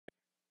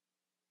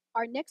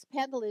Our next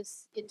panel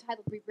is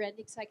entitled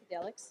Rebranding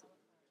Psychedelics.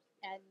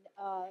 And,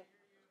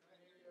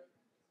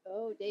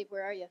 oh, Dave,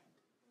 where are you?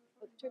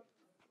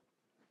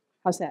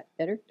 How's that?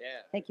 Better?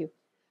 Yeah. Thank you.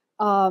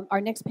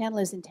 Our next panel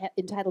is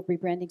entitled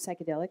Rebranding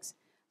Psychedelics.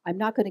 I'm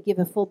not going to give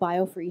a full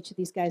bio for each of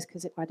these guys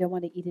because I don't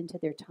want to eat into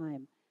their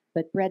time.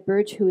 But Brad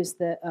Burge, who is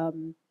the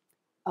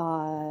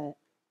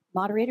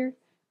moderator,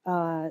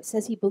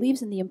 says he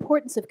believes in the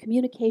importance of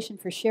communication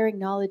for sharing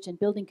knowledge and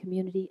building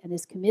community, and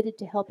is committed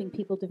to helping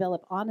people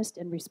develop honest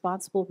and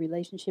responsible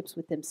relationships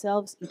with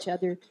themselves, each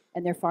other,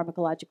 and their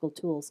pharmacological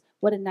tools.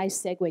 What a nice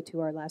segue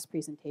to our last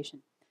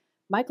presentation.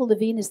 Michael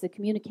Levine is the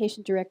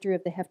communication director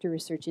of the Hefter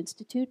Research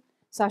Institute.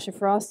 Sasha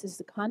Frost is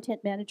the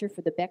content manager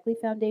for the Beckley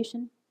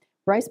Foundation.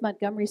 Bryce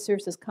Montgomery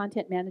serves as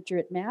content manager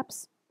at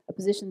MAPS, a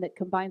position that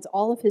combines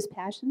all of his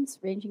passions,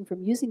 ranging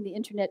from using the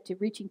internet to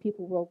reaching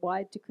people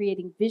worldwide to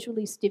creating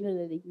visually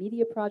stimulating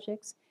media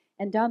projects.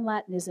 And Don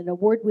Lattin is an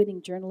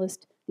award-winning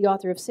journalist, the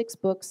author of 6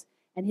 books,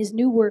 and his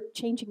new work,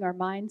 Changing Our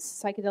Minds,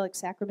 Psychedelic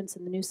Sacraments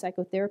and the New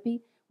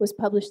Psychotherapy, was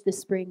published this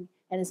spring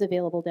and is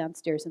available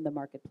downstairs in the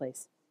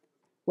marketplace.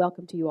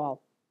 Welcome to you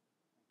all.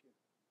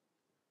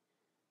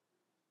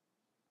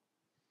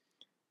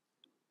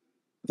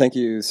 Thank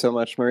you so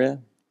much, Maria.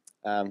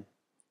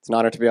 It's an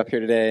honor to be up here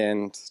today,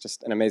 and it's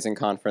just an amazing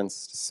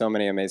conference, just so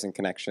many amazing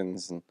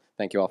connections, and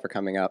thank you all for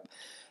coming up.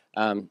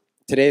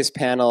 Today's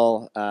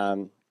panel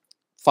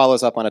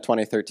follows up on a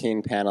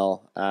 2013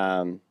 panel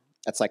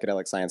at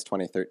Psychedelic Science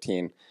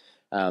 2013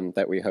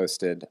 that we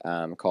hosted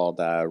called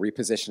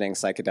Repositioning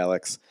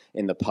Psychedelics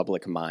in the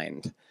Public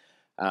Mind.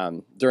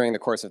 During the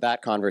course of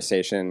that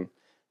conversation,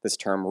 this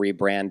term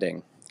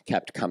rebranding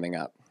kept coming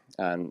up.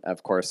 And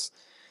of course,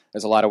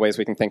 there's a lot of ways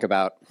we can think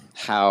about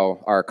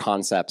how our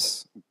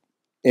concepts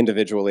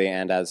individually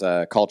and as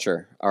a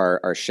culture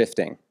are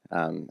shifting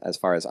as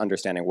far as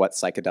understanding what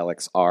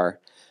psychedelics are,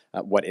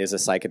 what is a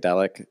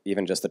psychedelic,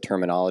 even just the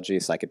terminology,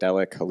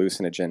 psychedelic,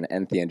 hallucinogen,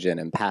 entheogen,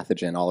 and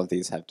pathogen. All of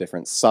these have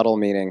different subtle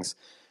meanings,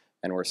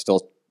 and we're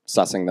still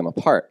sussing them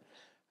apart.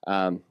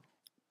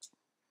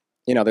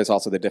 There's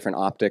also the different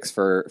optics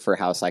for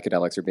how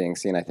psychedelics are being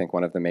seen. I think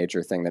one of the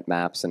major thing that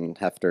MAPS and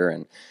Hefter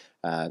and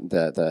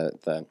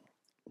the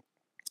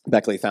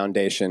Beckley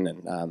Foundation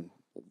and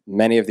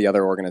many of the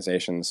other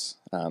organizations,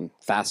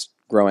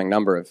 fast-growing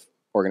number of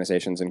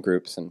organizations and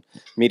groups and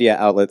media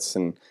outlets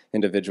and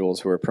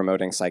individuals who are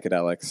promoting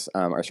psychedelics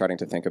are starting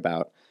to think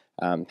about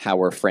how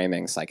we're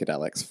framing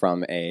psychedelics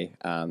from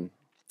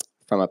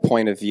a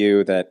point of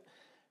view that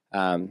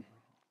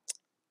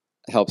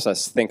helps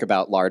us think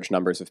about large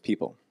numbers of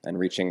people and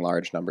reaching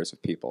large numbers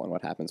of people, and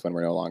what happens when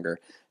we're no longer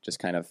just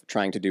kind of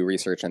trying to do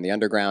research in the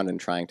underground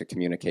and trying to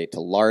communicate to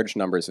large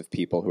numbers of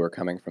people who are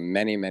coming from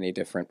many, many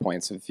different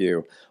points of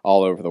view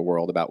all over the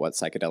world about what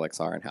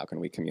psychedelics are and how can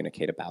we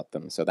communicate about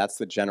them. So that's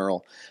the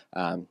general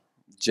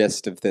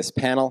gist of this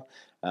panel.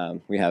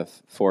 We have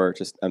 4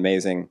 just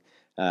amazing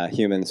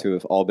humans who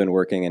have all been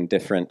working in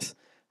different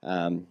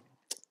on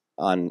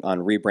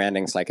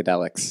rebranding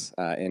psychedelics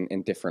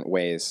in different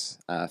ways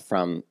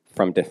from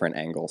different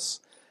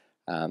angles.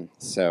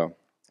 So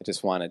I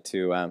just wanted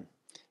to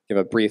give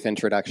a brief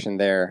introduction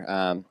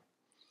there.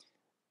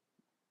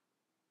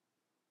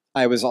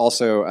 I was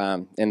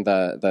also in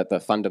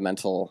the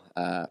Fundamental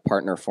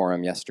Partner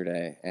Forum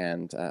yesterday,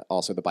 and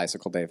also the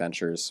Bicycle Day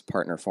Ventures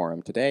Partner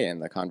Forum today,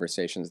 and the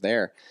conversations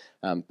there,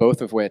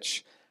 both of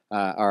which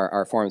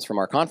are forums from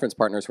our conference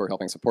partners who are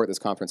helping support this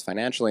conference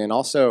financially, and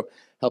also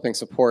helping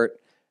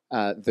support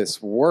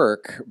this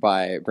work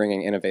by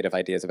bringing innovative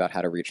ideas about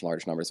how to reach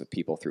large numbers of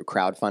people through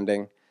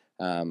crowdfunding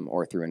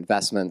or through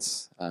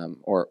investments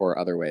or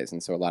other ways.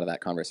 And so a lot of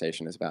that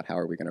conversation is about how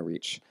are we going to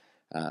reach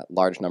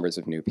large numbers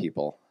of new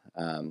people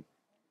and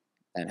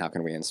how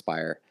can we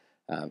inspire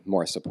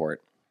more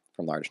support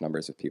from large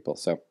numbers of people.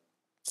 So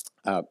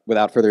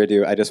without further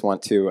ado, I just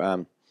want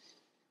to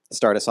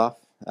start us off.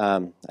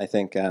 I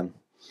think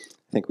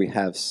we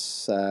have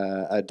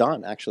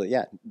Don, actually.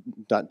 Yeah,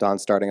 Don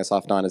starting us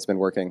off. Don has been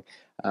working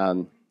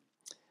 4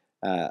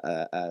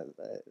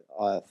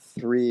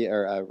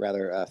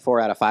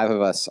 out of 5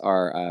 of us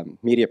are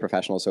media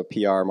professionals, so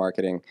PR,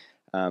 marketing,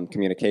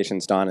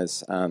 communications. Don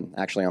is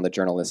actually on the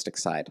journalistic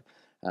side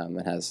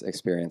and has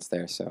experience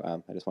there.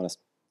 So I just want to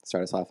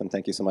start us off, and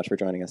thank you so much for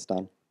joining us,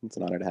 Don. It's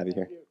an honor to have you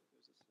here.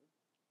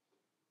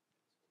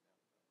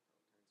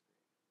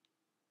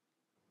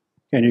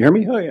 Can you hear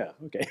me? Oh, yeah,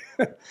 okay.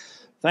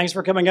 Thanks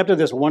for coming up to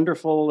this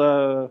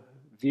wonderful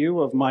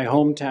view of my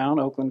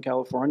hometown, Oakland,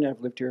 California.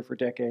 I've lived here for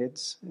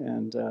decades,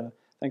 and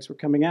thanks for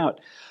coming out.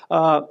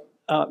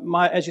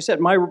 As you said,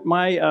 my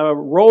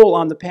role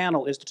on the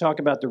panel is to talk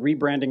about the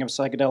rebranding of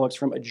psychedelics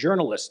from a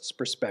journalist's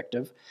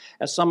perspective.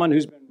 As someone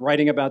who's been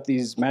writing about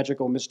these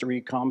magical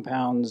mystery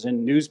compounds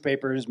in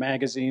newspapers,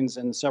 magazines,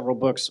 and several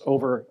books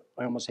over,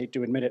 I almost hate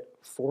to admit it,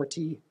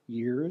 40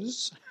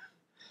 years.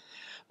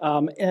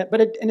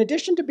 But in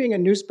addition to being a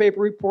newspaper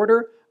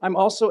reporter, I'm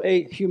also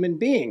a human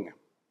being.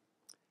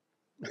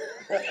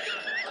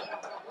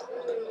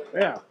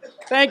 Yeah,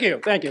 thank you.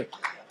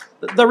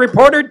 The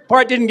reporter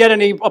part didn't get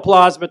any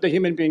applause, but the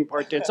human being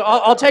part did. So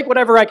I'll take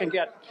whatever I can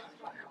get.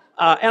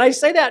 And I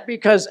say that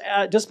because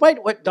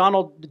despite what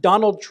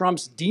Donald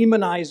Trump's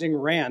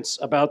demonizing rants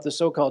about the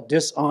so-called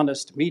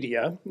dishonest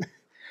media,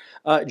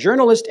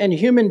 journalist and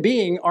human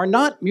being are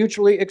not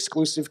mutually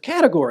exclusive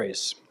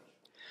categories.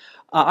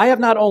 I have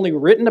not only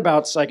written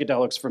about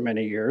psychedelics for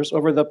many years,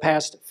 over the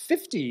past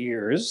 50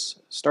 years,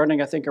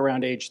 starting I think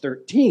around age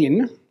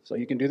 13, so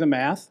you can do the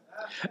math,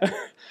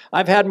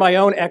 I've had my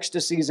own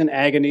ecstasies and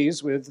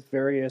agonies with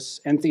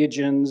various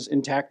entheogens,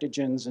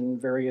 entactogens,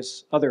 and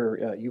various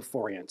other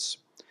euphoriants,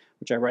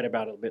 which I write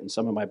about a bit in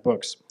some of my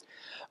books.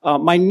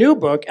 My new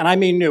book, and I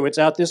mean new, it's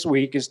out this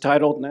week, is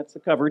titled, and that's the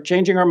cover,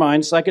 Changing Our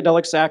Minds,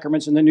 Psychedelic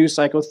Sacraments and the New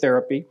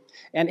Psychotherapy.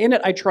 And in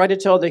it, I try to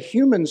tell the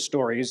human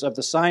stories of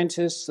the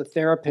scientists, the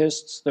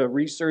therapists, the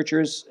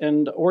researchers,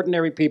 and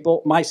ordinary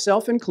people,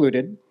 myself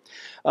included,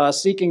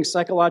 seeking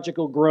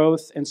psychological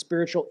growth and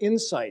spiritual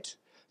insight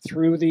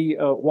through the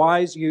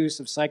wise use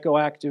of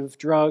psychoactive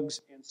drugs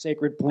and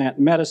sacred plant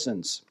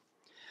medicines.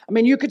 I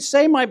mean, you could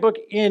say my book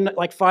in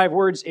like 5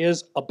 words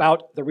is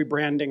about the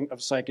rebranding of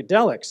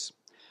psychedelics.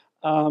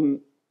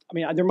 I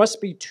mean, there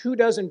must be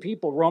 24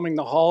 people roaming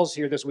the halls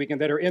here this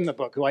weekend that are in the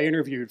book who I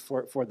interviewed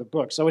for the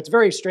book. So it's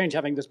very strange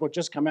having this book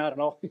just come out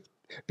and all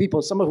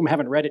people, some of whom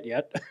haven't read it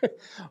yet,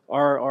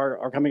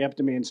 are coming up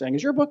to me and saying,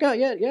 is your book out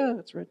yet? Yeah,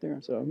 it's right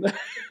there. So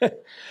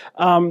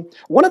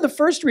one of the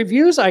first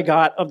reviews I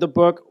got of the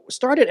book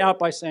started out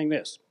by saying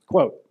this,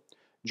 quote,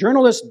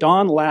 journalist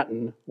Don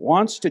Lattin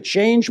wants to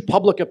change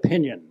public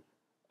opinion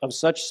of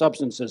such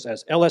substances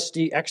as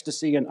LSD,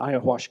 ecstasy, and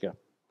ayahuasca.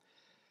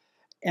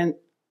 And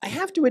I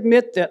have to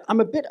admit that I'm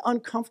a bit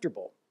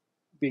uncomfortable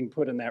being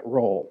put in that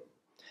role.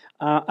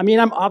 I mean,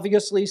 I'm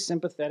obviously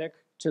sympathetic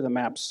to the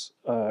MAPS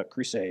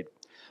crusade.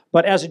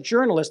 But as a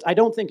journalist, I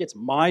don't think it's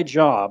my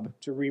job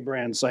to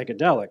rebrand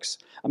psychedelics.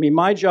 I mean,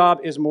 my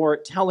job is more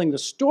telling the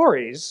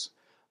stories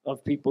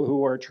of people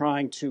who are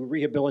trying to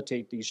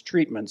rehabilitate these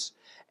treatments.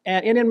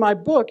 And in my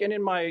book and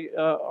in my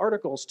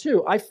articles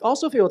too, I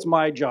also feel it's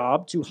my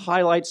job to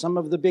highlight some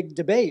of the big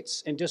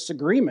debates and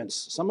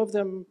disagreements, some of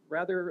them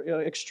rather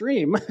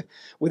extreme,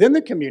 within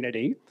the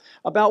community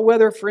about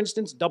whether, for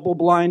instance,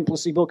 double-blind,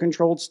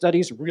 placebo-controlled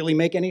studies really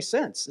make any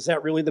sense. Is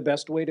that really the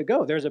best way to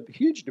go? There's a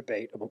huge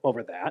debate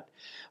over that.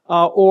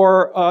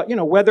 Or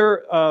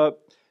whether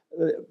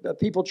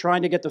people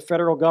trying to get the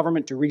federal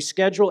government to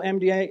reschedule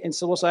MDMA and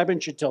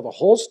psilocybin should tell the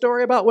whole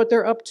story about what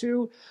they're up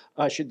to.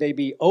 Should they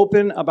be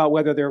open about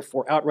whether they're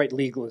for outright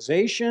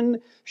legalization?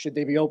 Should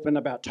they be open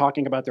about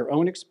talking about their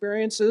own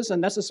experiences?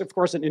 And this is, of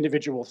course, an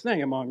individual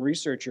thing among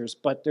researchers,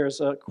 but there's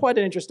quite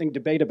an interesting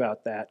debate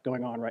about that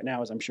going on right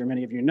now, as I'm sure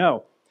many of you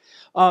know.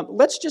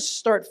 Let's just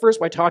start first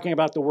by talking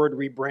about the word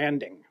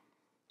rebranding.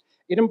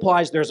 It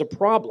implies there's a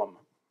problem,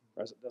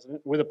 doesn't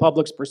it, with the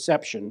public's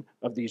perception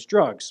of these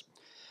drugs.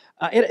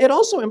 It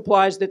also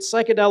implies that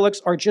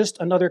psychedelics are just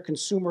another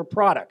consumer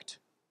product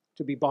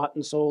to be bought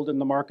and sold in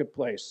the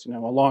marketplace,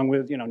 along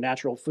with,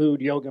 natural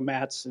food, yoga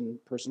mats, and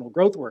personal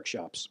growth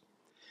workshops.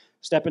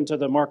 Step into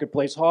the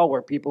marketplace hall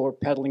where people are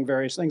peddling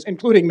various things,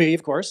 including me,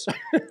 of course,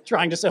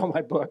 trying to sell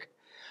my book.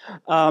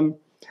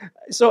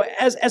 So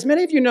as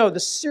many of you know,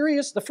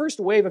 the first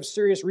wave of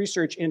serious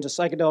research into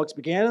psychedelics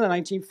began in the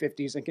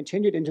 1950s and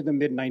continued into the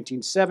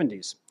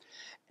mid-1970s.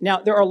 Now,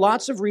 there are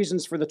lots of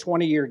reasons for the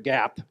 20-year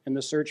gap in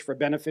the search for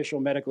beneficial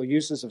medical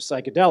uses of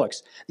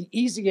psychedelics. The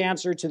easy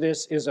answer to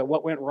this is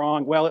what went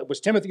wrong? Well, it was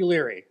Timothy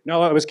Leary.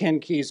 No, it was Ken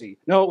Kesey.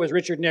 No, it was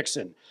Richard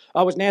Nixon.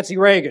 It was Nancy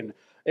Reagan.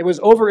 It was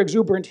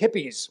over-exuberant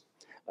hippies.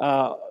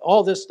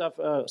 All this stuff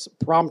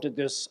prompted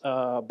this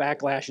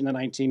backlash in the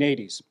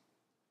 1980s.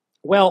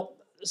 Well,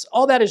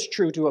 all that is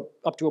true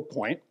up to a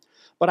point,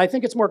 but I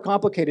think it's more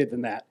complicated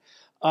than that.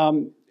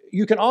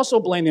 You can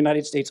also blame the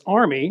United States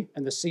Army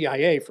and the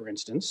CIA, for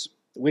instance,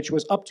 which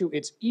was up to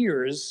its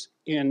ears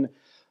in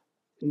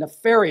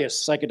nefarious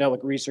psychedelic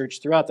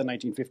research throughout the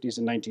 1950s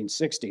and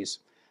 1960s.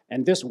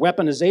 And this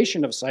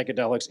weaponization of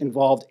psychedelics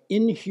involved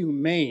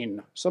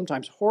inhumane,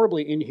 sometimes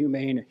horribly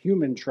inhumane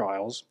human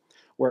trials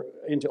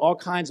into all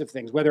kinds of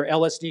things, whether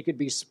LSD could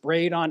be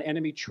sprayed on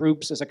enemy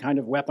troops as a kind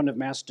of weapon of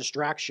mass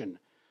distraction.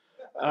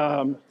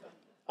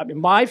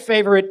 My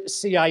favorite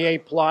CIA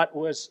plot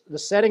was the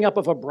setting up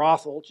of a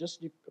brothel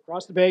just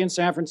across the bay in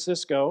San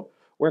Francisco,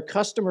 where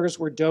customers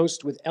were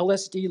dosed with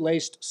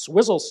LSD-laced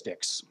swizzle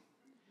sticks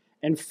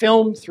and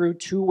filmed through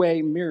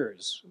two-way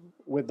mirrors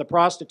with the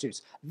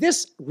prostitutes.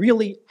 This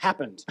really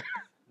happened.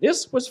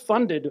 This was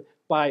funded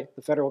by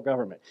the federal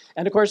government.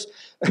 And of course,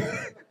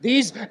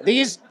 these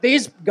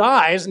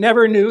guys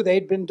never knew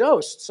they'd been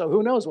dosed, so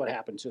who knows what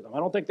happened to them. I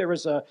don't think there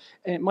was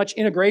much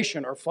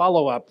integration or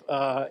follow-up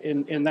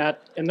in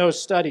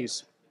those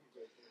studies.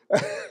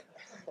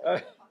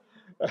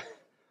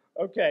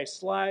 Okay,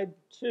 slide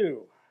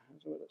 2.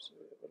 What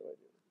do I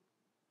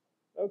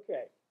do?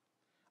 Okay.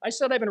 I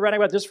said I've been writing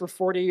about this for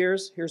 40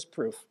 years. Here's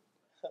proof.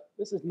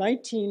 This is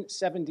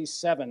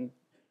 1977,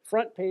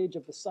 front page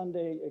of the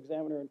Sunday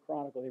Examiner and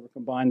Chronicle. They were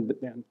combined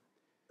then.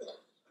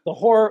 The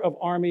horror of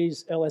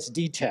Army's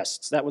LSD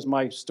tests. That was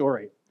my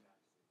story.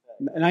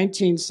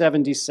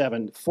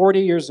 1977, 40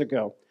 years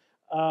ago.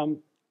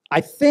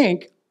 I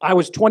think I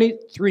was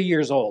 23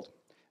 years old.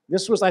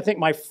 This was, I think,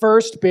 my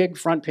first big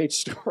front page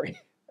story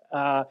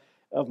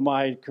of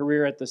my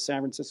career at the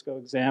San Francisco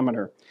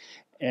Examiner.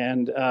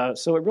 And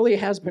so it really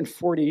has been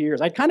 40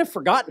 years. I'd kind of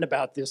forgotten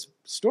about this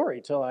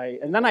story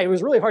and then it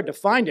was really hard to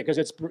find it because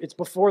it's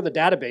before the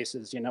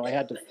databases,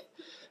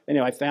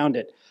 I found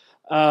it.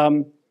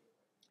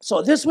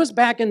 So this was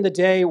back in the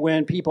day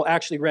when people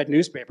actually read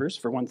newspapers,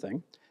 for one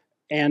thing,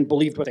 and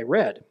believed what they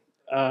read.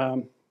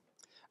 And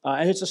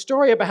it's a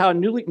story about how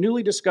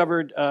newly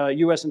discovered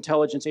U.S.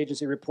 intelligence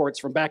agency reports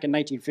from back in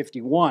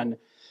 1951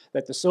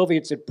 that the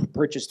Soviets had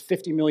purchased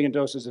 50 million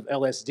doses of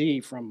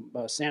LSD from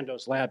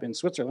Sandoz lab in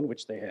Switzerland,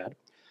 which they had,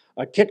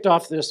 kicked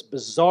off this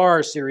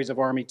bizarre series of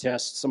army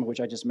tests, some of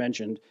which I just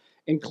mentioned,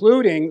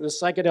 including the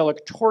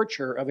psychedelic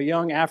torture of a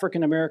young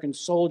African-American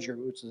soldier,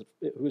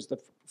 who's the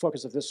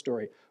focus of this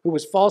story, who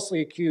was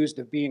falsely accused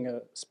of being a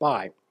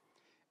spy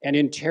and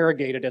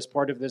interrogated as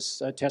part of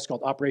this test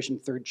called Operation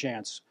Third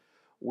Chance,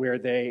 where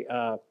the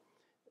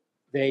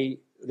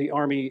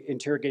Army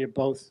interrogated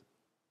both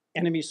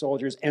enemy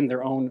soldiers and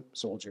their own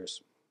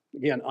soldiers,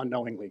 again,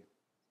 unknowingly.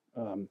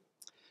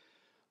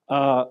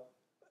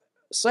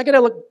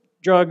 Psychedelic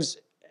drugs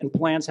and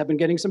plants have been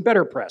getting some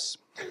better press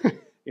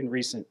in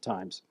recent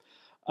times.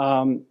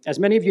 As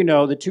many of you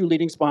know, the two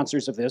leading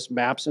sponsors of this,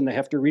 MAPS and the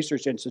Hefter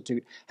Research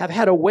Institute, have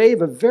had a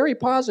wave of very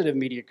positive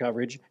media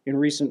coverage in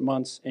recent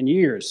months and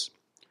years.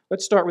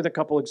 Let's start with a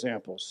couple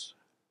examples.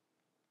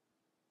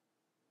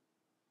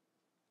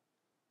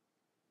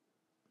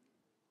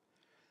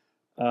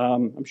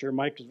 I'm sure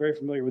Mike is very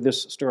familiar with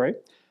this story,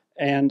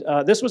 and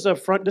this is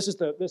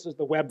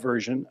the web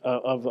version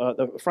of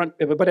the front.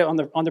 But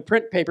on the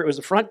print paper, it was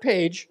the front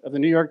page of the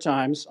New York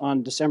Times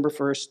on December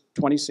 1st,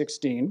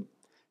 2016,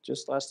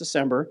 just last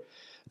December.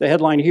 The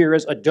headline here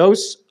is "A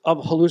dose of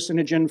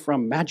hallucinogen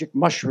from magic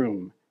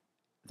mushroom,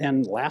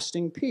 then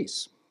lasting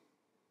peace."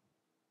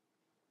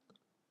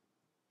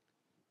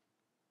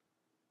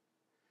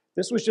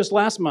 This was just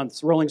last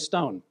month's Rolling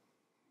Stone.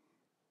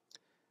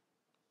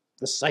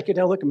 The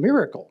psychedelic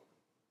miracle.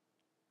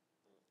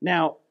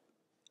 Now,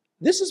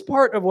 this is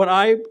part of what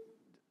I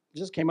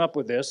just came up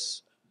with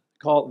this,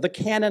 called the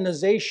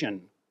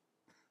canonization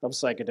of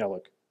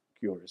psychedelic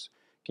cures.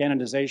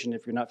 Canonization,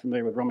 if you're not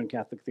familiar with Roman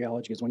Catholic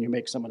theology, is when you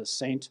make someone a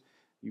saint,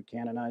 you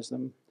canonize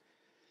them.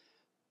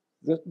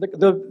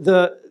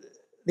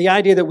 The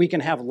idea that we can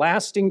have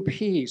lasting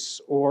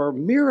peace or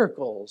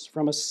miracles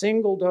from a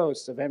single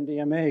dose of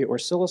MDMA or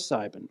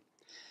psilocybin.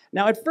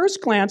 Now, at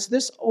first glance,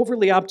 this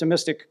overly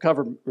optimistic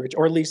coverage,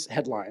 or at least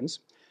headlines,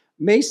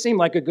 may seem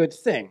like a good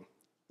thing,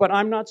 but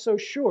I'm not so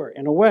sure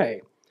in a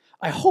way.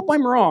 I hope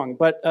I'm wrong,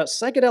 but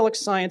psychedelic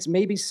science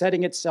may be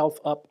setting itself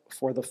up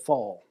for the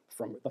fall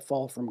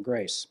from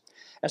grace.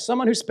 As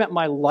someone who spent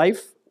my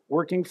life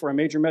working for a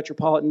major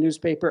metropolitan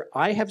newspaper,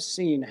 I have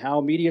seen how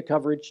media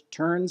coverage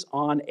turns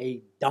on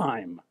a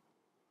dime.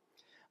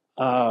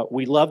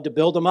 We love to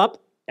build them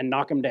up and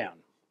knock them down.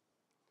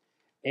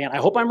 And I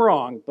hope I'm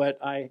wrong, but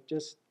I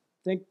just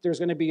think there's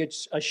going to be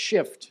a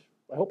shift.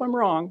 I hope I'm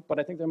wrong, but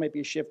I think there might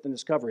be a shift in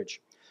this coverage.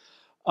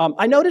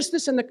 I noticed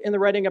this in the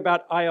writing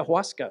about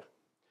ayahuasca,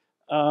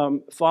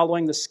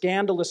 following the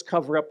scandalous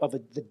cover-up of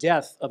the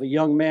death of a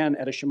young man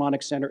at a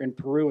shamanic center in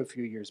Peru a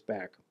few years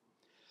back.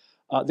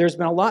 There's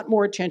been a lot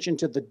more attention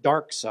to the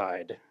dark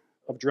side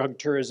of drug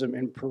tourism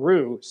in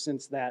Peru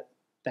since that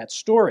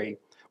story,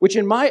 which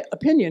in my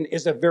opinion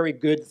is a very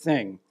good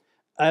thing.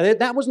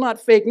 That was not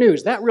fake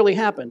news. That really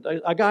happened.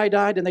 A guy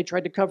died and they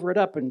tried to cover it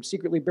up and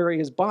secretly bury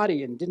his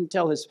body and didn't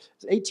tell his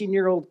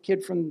 18-year-old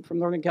kid from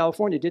Northern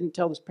California, didn't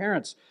tell his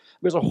parents.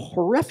 It was a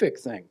horrific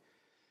thing.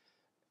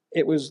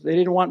 They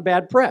didn't want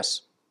bad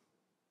press.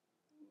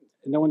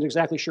 No one's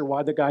exactly sure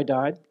why the guy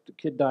died. The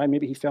kid died,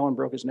 maybe he fell and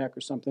broke his neck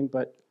or something.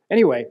 But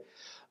anyway,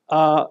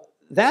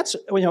 that's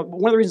one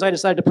of the reasons I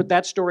decided to put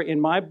that story in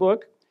my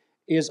book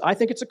is I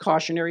think it's a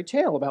cautionary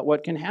tale about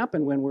what can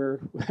happen when we're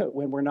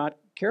not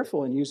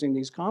careful in using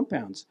these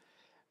compounds.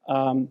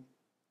 There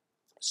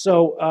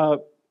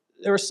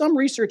are some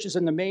researchers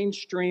in the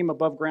mainstream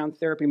above-ground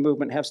therapy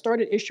movement have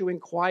started issuing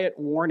quiet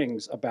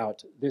warnings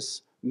about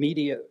this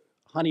media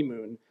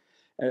honeymoon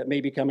that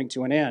may be coming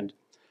to an end.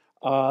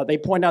 They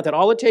point out that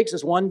all it takes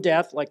is one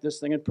death, like this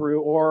thing in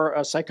Peru, or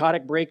a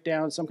psychotic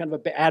breakdown, some kind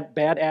of a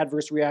bad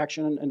adverse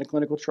reaction in a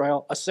clinical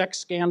trial, a sex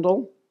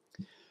scandal,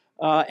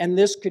 and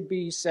this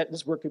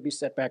work could be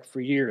set back for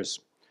years.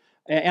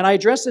 And I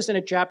address this in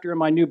a chapter in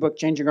my new book,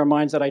 Changing Our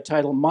Minds, that I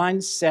title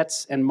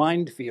Mindsets and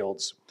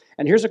Minefields.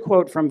 And here's a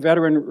quote from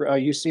veteran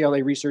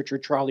UCLA researcher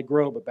Charlie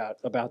Grobe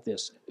about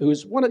this,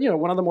 who's one of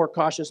the more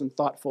cautious and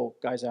thoughtful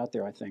guys out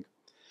there, I think.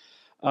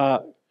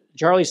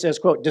 Charlie says,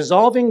 quote,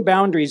 "Dissolving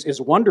boundaries is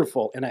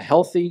wonderful in a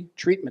healthy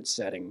treatment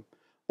setting,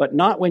 but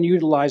not when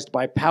utilized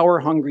by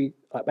power-hungry,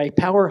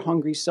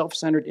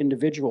 self-centered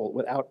individual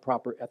without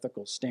proper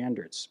ethical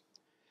standards."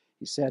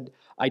 He said,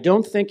 "I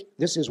don't think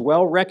this is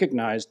well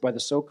recognized by the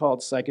so-called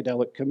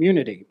psychedelic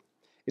community.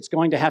 It's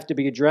going to have to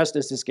be addressed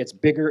as this gets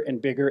bigger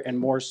and bigger and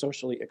more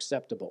socially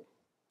acceptable."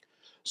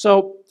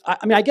 So,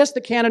 I mean, I guess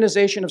the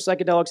canonization of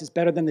psychedelics is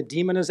better than the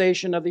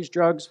demonization of these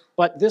drugs,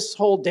 but this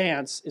whole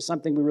dance is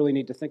something we really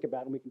need to think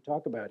about and we can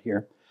talk about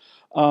here.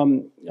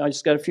 I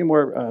just got a few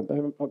more,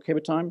 okay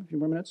with time, a few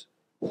more minutes?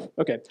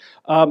 Okay,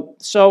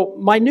 so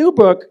my new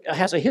book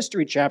has a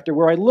history chapter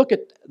where I look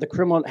at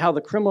how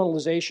the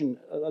criminalization,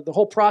 the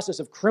whole process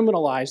of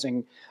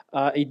criminalizing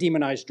a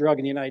demonized drug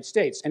in the United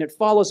States, and it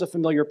follows a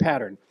familiar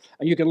pattern.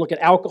 And you can look at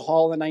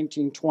alcohol in the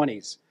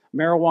 1920s,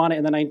 marijuana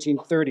in the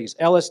 1930s,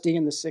 LSD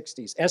in the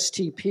 60s,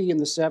 STP in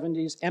the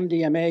 70s,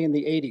 MDMA in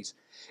the 80s.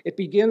 It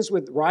begins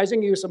with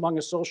rising use among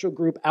a social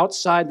group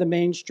outside the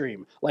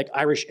mainstream, like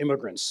Irish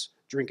immigrants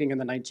drinking in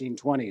the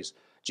 1920s,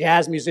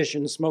 jazz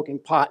musicians smoking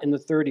pot in the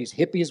 30s,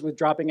 hippies with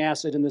dropping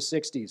acid in the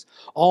 60s,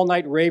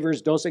 all-night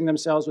ravers dosing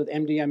themselves with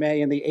MDMA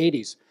in the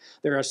 80s.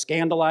 There are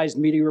scandalized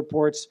media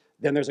reports,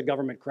 then there's a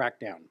government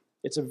crackdown.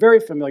 It's a very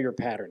familiar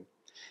pattern.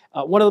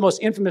 One of the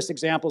most infamous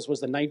examples was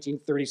the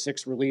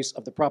 1936 release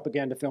of the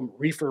propaganda film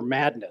Reefer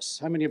Madness.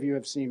 How many of you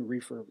have seen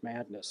Reefer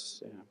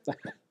Madness?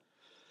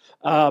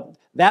 Yeah.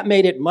 That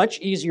made it much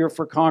easier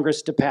for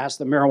Congress to pass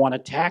the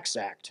Marijuana Tax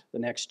Act the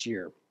next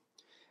year,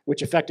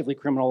 which effectively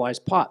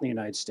criminalized pot in the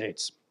United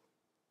States.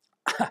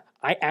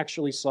 I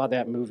actually saw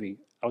that movie.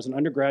 I was an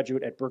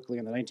undergraduate at Berkeley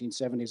in the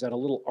 1970s at a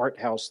little art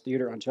house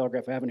theater on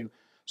Telegraph Avenue,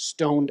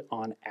 stoned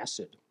on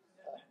acid.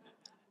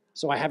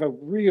 So I have a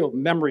real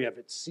memory of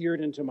it seared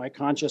into my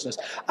consciousness.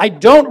 I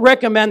don't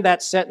recommend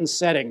that set and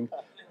setting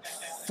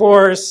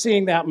for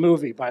seeing that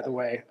movie, by the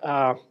way,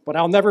 but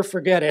I'll never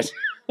forget it.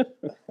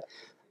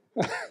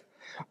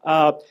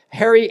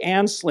 Harry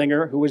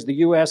Anslinger, who was the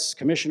U.S.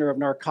 Commissioner of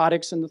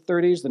Narcotics in the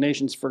 30s, the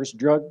nation's first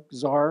drug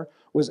czar,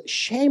 was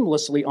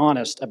shamelessly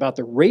honest about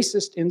the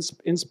racist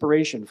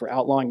inspiration for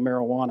outlawing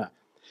marijuana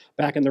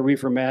back in the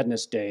Reefer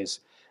Madness days.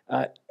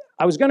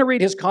 I was going to read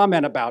his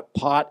comment about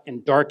pot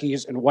and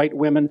darkies and white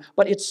women,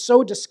 but it's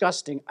so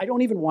disgusting, I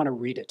don't even want to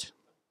read it.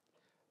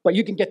 But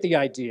you can get the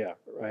idea,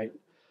 right?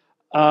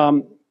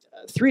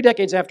 3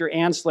 decades after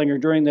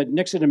Anslinger, during the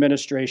Nixon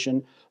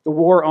administration, the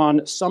war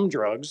on some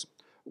drugs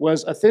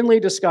was a thinly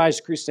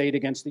disguised crusade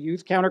against the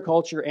youth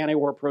counterculture,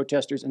 anti-war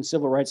protesters, and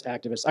civil rights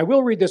activists. I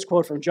will read this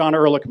quote from John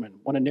Ehrlichman,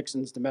 one of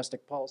Nixon's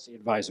domestic policy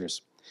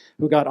advisors,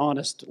 who got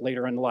honest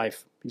later in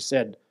life. He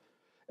said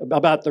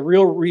about the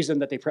real reason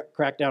that they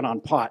cracked down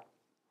on pot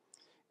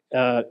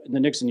in the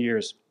Nixon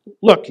years.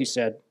 Look, he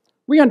said,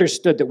 we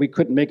understood that we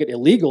couldn't make it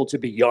illegal to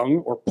be young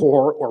or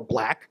poor or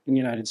black in the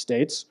United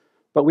States,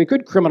 but we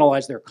could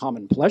criminalize their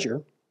common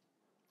pleasure.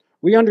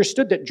 We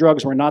understood that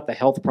drugs were not the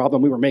health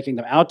problem we were making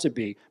them out to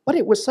be, but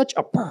it was such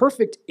a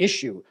perfect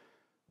issue,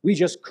 we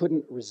just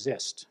couldn't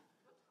resist.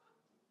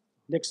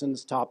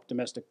 Nixon's top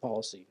domestic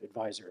policy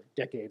advisor,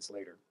 decades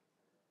later.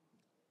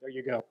 There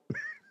you go.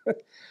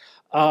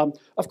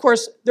 Of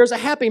course, there's a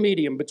happy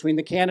medium between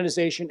the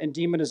canonization and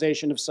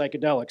demonization of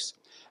psychedelics.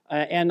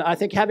 And I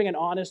think having an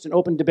honest and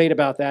open debate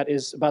about that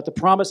is about the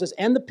promises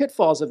and the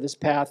pitfalls of this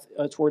path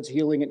towards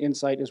healing and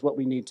insight is what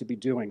we need to be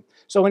doing.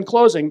 So in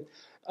closing,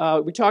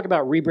 we talk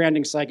about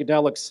rebranding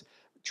psychedelics,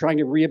 trying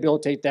to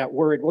rehabilitate that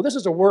word. Well, this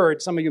is a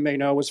word some of you may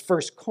know was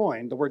first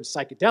coined. The word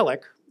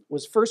psychedelic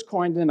was first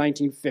coined in the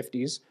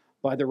 1950s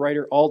by the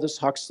writer Aldous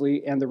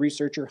Huxley and the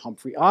researcher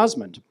Humphrey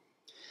Osmond.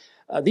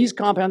 These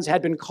compounds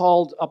had been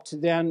called up to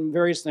then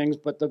various things,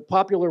 but the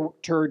popular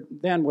term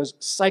then was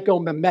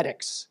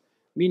psychomimetics,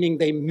 meaning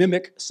they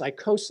mimic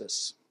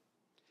psychosis.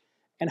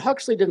 And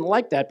Huxley didn't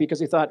like that because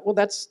he thought, well,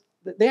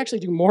 they actually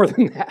do more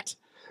than that.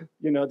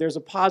 You know, there's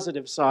a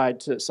positive side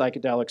to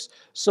psychedelics.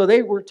 So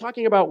they were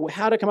talking about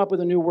how to come up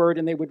with a new word,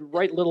 and they would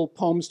write little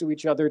poems to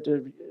each other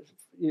to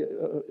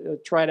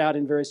try it out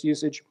in various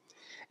usage.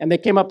 And they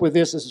came up with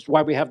this. This is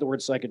why we have the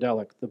word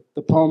psychedelic.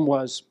 The poem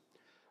was,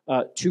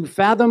 to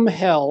fathom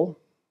hell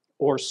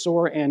or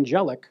soar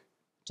angelic,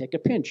 take a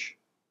pinch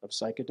of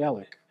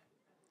psychedelic.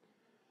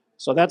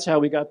 So that's how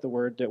we got the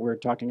word that we're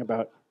talking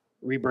about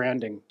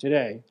rebranding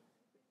today.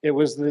 It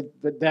was the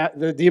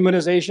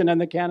demonization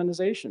and the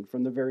canonization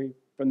from the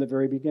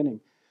very beginning.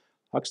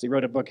 Huxley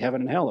wrote a book,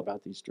 Heaven and Hell,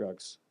 about these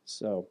drugs.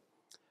 So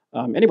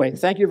anyway,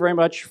 thank you very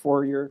much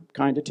for your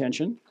kind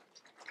attention.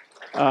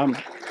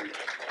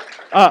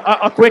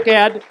 A quick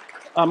ad.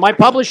 My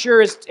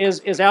publisher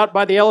is out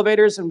by the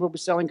elevators, and we'll be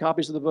selling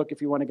copies of the book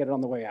if you want to get it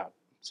on the way out.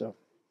 So,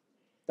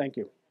 thank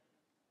you.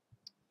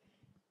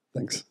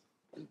 Thanks.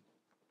 Have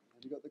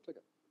you got the clicker?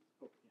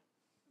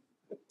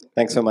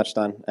 Thanks so much,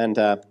 Don. And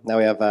now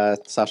we have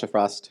Sasha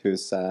Frost,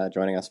 who's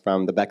joining us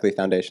from the Beckley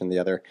Foundation, the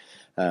other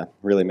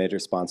really major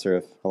sponsor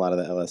of a lot of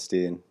the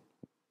LSD and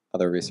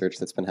other research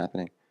that's been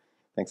happening.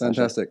 Thanks,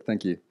 Fantastic. Sasha.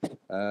 Thank you.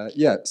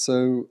 Yeah,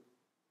 so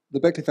the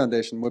Beckley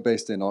Foundation, we're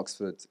based in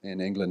Oxford in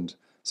England.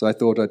 So I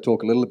thought I'd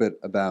talk a little bit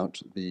about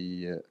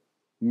the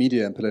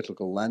media and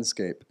political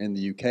landscape in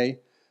the UK,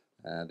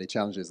 the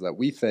challenges that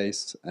we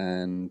face,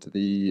 and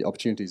the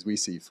opportunities we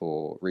see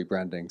for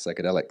rebranding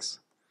psychedelics.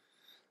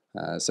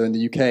 So in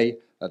the UK,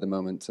 at the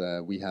moment,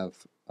 we have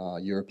our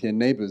European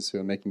neighbours who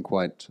are making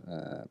quite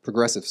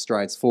progressive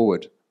strides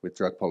forward with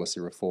drug policy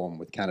reform,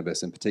 with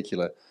cannabis in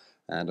particular.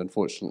 And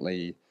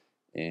unfortunately,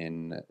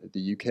 in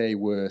the UK,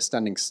 we're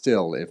standing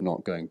still, if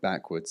not going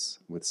backwards,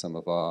 with some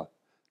of our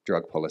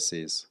drug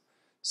policies.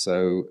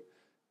 So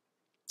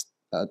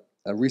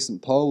a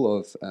recent poll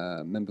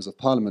of members of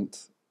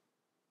parliament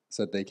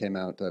said they came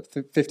out,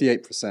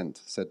 58%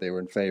 said they were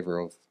in favor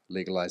of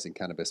legalizing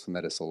cannabis for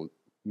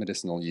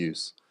medicinal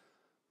use.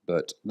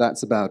 But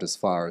that's about as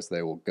far as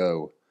they will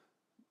go.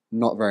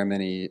 Not very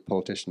many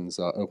politicians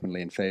are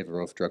openly in favor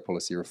of drug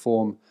policy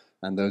reform,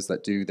 and those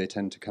that do, they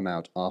tend to come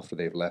out after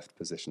they've left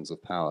positions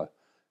of power.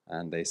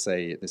 And they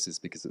say this is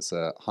because it's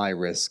a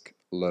high-risk,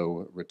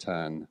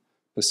 low-return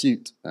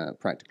pursuit,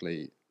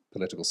 practically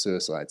political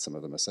suicide, some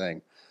of them are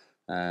saying.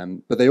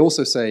 But they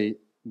also say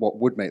what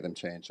would make them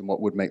change and what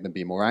would make them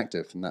be more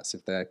active, and that's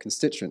if their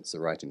constituents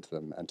are writing to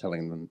them and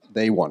telling them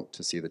they want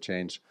to see the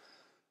change.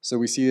 So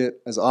we see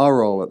it as our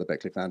role at the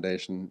Beckley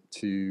Foundation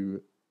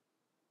to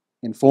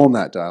inform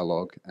that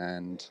dialogue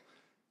and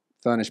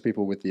furnish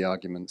people with the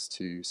arguments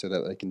so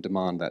that they can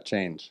demand that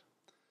change.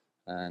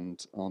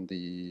 And on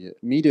the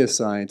media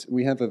side,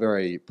 we have a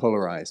very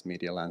polarized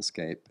media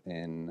landscape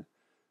in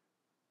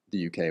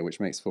the UK, which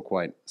makes for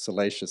quite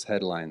salacious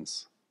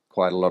headlines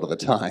quite a lot of the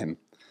time.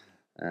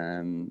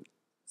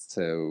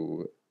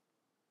 So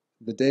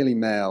the Daily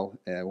Mail,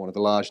 one of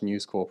the large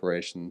news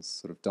corporations,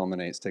 sort of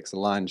dominates, takes a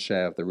lion's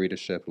share of the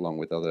readership along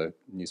with other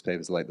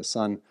newspapers like The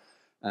Sun.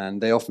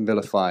 And they often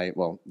vilify,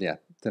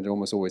 tend to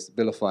almost always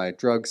vilify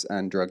drugs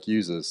and drug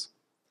users.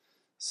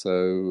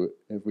 So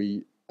if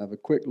we have a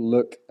quick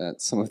look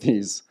at some of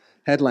these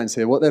headlines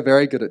here, what they're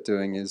very good at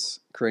doing is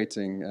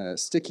creating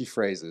sticky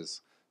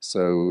phrases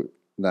so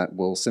that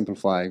will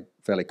simplify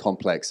fairly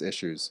complex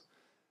issues.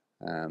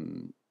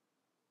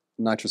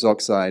 Nitrous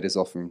oxide is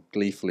often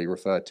gleefully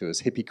referred to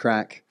as hippie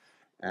crack,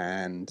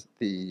 and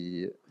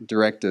the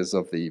directors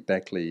of the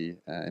Beckley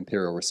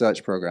Imperial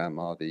Research Program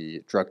are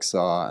the drug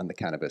czar and the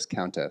cannabis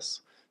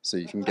countess. So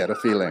you can get a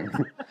feeling,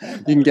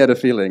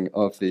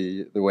 of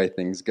the way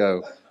things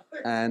go.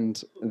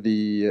 And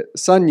the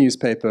Sun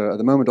newspaper, at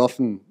the moment,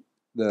 often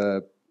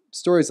the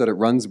stories that it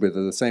runs with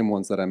are the same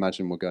ones that I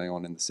imagine were going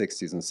on in the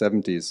 60s and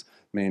 70s,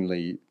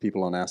 mainly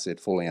people on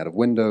acid falling out of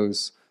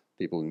windows,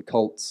 people in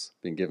cults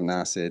being given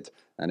acid,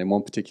 and in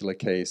one particular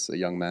case, a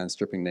young man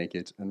stripping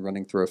naked and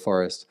running through a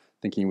forest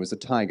thinking he was a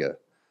tiger.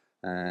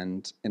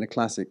 And in a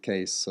classic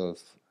case of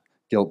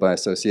guilt by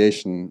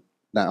association,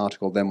 that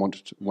article then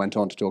went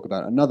on to talk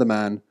about another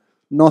man,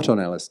 not on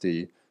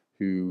LSD,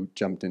 who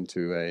jumped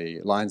into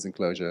a lion's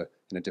enclosure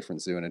in a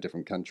different zoo in a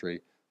different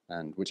country,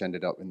 and which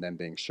ended up in them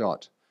being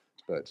shot.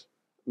 But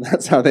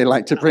that's how they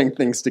like to bring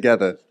things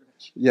together.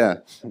 Yeah.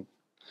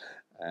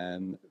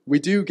 We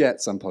do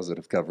get some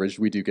positive coverage.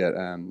 We do get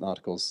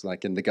articles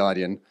like in The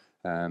Guardian,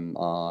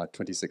 our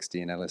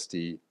 2016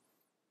 LSD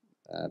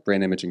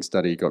brain imaging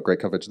study got great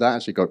coverage. That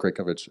actually got great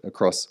coverage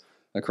across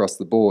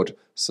the board.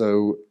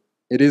 So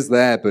it is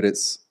there, but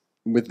it's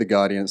with The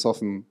Guardian. It's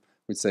often,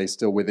 we'd say,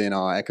 still within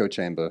our echo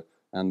chamber.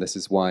 And this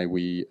is why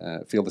we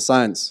feel the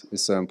science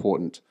is so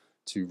important,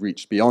 to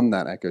reach beyond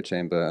that echo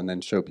chamber and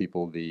then show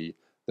people the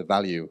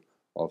value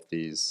of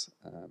these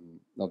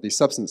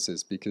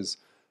substances. Because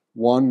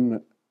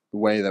one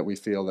way that we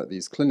feel that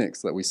these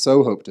clinics that we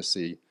so hope to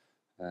see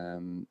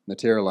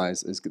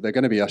materialize is they're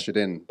going to be ushered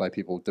in by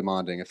people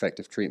demanding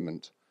effective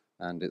treatment,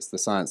 and it's the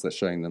science that's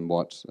showing them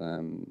what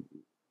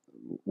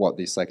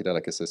these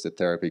psychedelic-assisted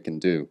therapy can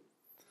do.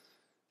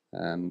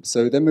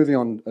 So then moving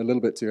on a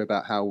little bit to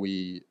about how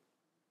we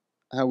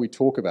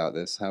talk about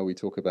this, how we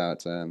talk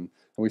about, and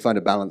we find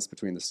a balance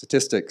between the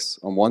statistics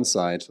on one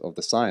side of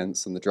the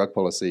science and the drug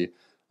policy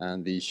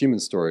and the human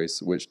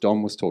stories, which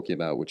Don was talking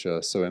about, which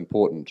are so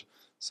important.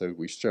 So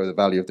we show the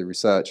value of the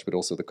research, but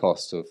also the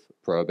cost of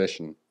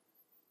prohibition.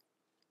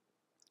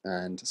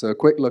 And so a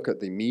quick look at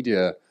the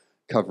media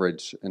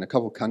coverage in a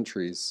couple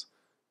countries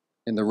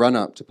in the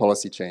run-up to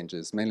policy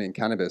changes, mainly in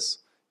cannabis,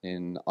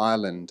 in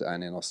Ireland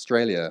and in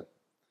Australia.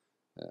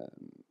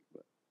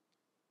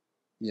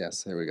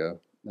 Yes, here we go.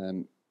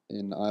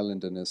 In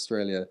Ireland and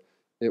Australia,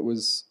 it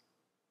was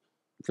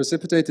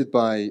precipitated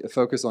by a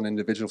focus on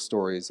individual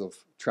stories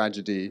of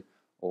tragedy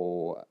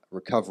or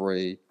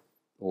recovery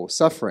or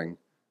suffering.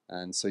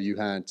 And so you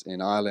had,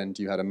 in Ireland,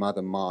 you had a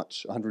mother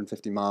march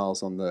 150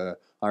 miles on the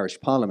Irish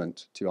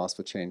Parliament to ask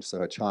for change so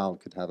her child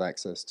could have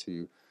access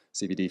to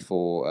CBD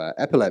for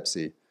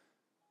epilepsy.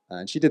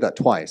 And she did that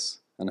twice.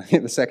 And I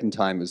think the second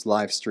time was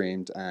live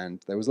streamed,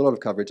 and there was a lot of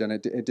coverage, and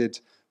it did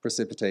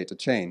precipitate a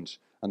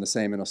change. And the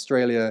same in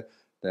Australia.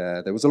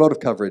 There was a lot of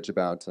coverage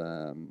about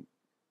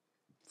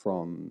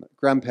from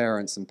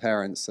grandparents and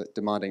parents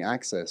demanding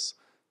access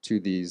to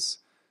these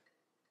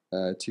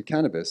to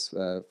cannabis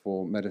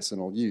for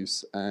medicinal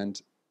use,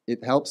 and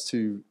it helps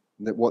to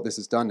what this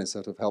has done is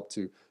sort of helped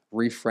to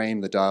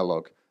reframe the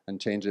dialogue and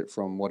change it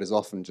from what is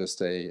often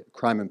just a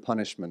crime and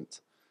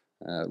punishment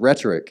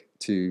rhetoric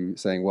to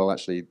saying, well,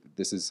 actually,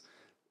 this is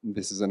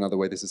another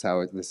way. This is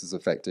how this is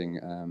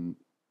affecting,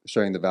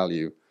 showing the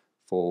value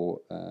for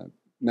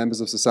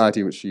members of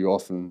society, which you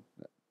often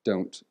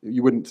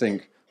you wouldn't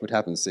think would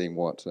happen, seeing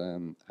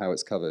how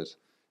it's covered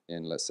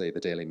in, let's say,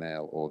 the Daily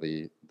Mail or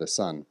the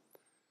Sun.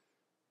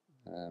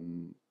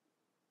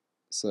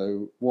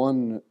 So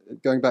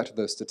going back to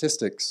those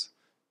statistics,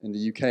 in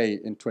the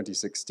UK in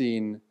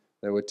 2016,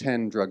 there were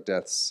 10 drug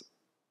deaths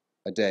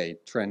a day,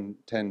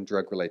 10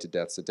 drug-related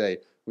deaths a day,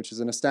 which is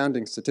an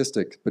astounding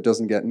statistic, but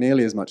doesn't get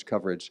nearly as much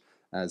coverage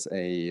as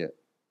a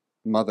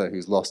mother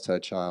who's lost her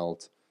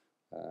child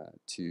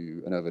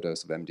to an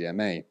overdose of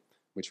MDMA,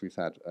 which we've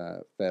had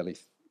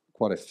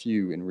quite a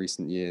few in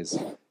recent years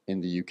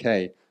in the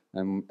UK.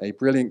 A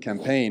brilliant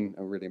campaign,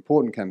 a really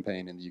important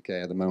campaign in the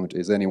UK at the moment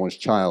is Anyone's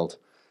Child.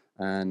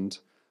 And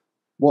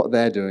what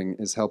they're doing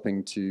is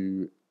helping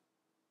to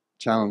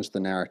challenge the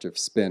narrative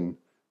spin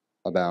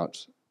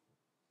about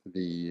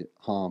the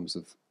harms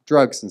of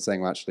drugs and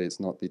saying, well, actually, it's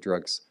not the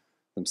drugs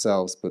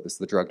themselves, but it's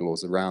the drug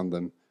laws around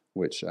them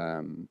which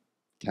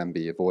can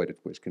be avoided,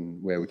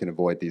 where we can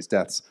avoid these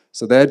deaths.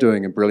 So they're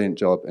doing a brilliant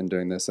job in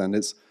doing this. And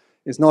it's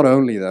not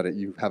only that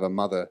you have a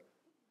mother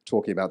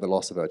talking about the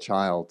loss of her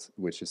child,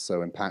 which is so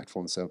impactful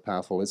and so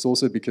powerful. It's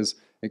also because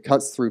it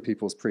cuts through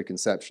people's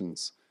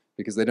preconceptions,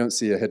 because they don't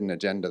see a hidden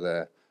agenda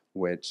there,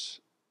 which,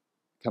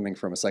 coming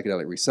from a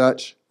psychedelic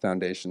research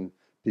foundation,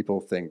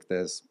 people think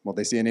they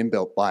see an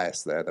inbuilt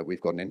bias there, that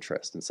we've got an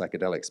interest in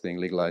psychedelics being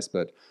legalized.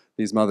 But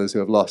these mothers who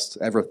have lost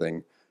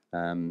everything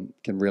can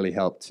really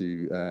help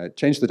to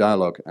change the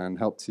dialogue and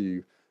help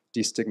to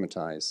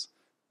destigmatize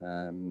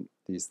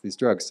these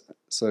drugs.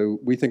 So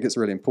we think it's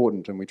really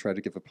important, and we try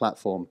to give a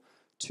platform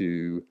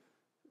to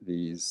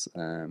these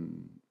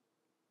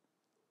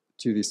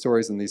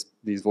stories and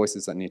these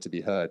voices that need to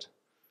be heard.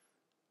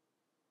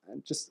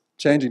 And just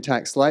changing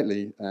tack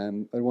slightly,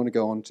 I want to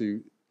go on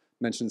to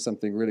mention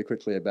something really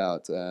quickly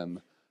about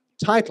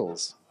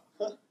titles.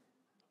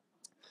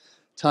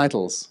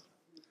 Titles.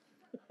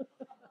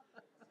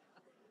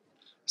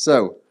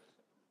 So,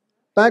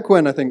 back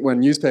when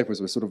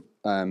newspapers were sort of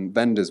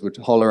vendors would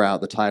holler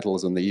out the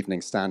titles on the Evening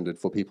Standard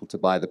for people to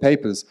buy the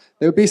papers,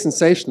 they would be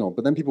sensational,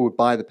 but then people would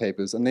buy the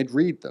papers and they'd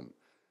read them.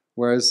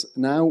 Whereas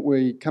now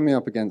we're coming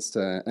up against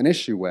an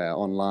issue where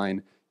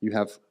online you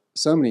have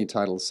so many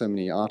titles, so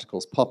many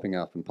articles popping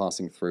up and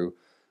passing through.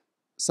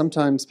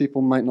 Sometimes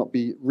people might not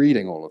be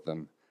reading all of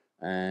them.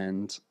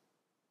 And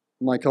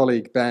my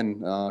colleague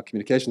Ben, our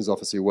communications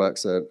officer who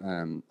works at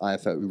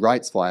IFL, who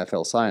writes for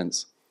IFL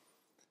Science,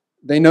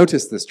 they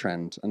noticed this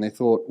trend and they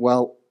thought,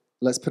 well,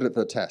 let's put it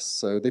to the test.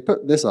 So they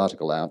put this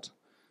article out,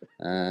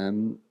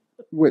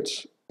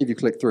 which, if you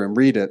click through and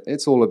read it,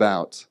 it's all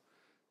about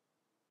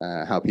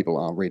how people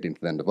aren't reading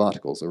to the end of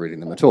articles or reading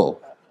them at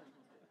all.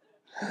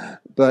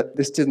 But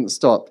this didn't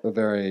stop a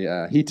very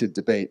heated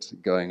debate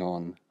going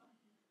on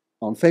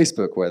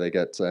Facebook, where they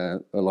get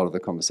a lot of the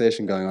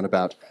conversation going on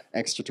about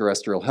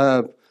extraterrestrial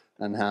herb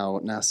and how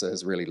NASA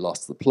has really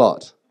lost the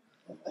plot.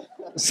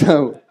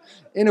 So,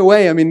 in a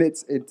way, I mean,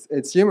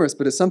 it's humorous,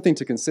 but it's something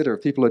to consider.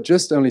 If people are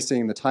just only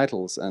seeing the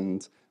titles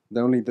and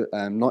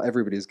not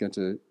everybody is going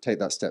to take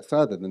that step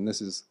further, then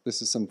this is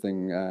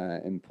something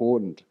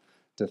important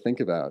to think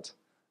about.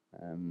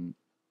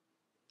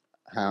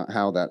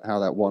 How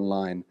that one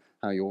line,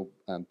 how you're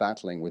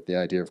battling with the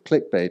idea of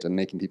clickbait and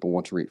making people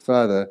want to read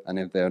further, and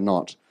if they're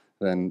not,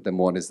 then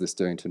what is this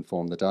doing to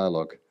inform the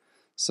dialogue?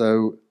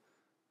 So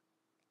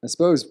I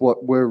suppose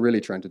what we're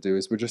really trying to do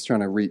is we're just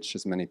trying to reach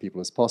as many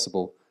people as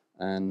possible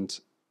and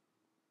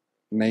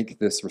make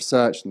this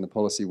research and the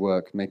policy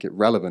work, make it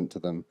relevant to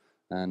them.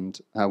 And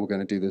how we're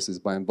going to do this is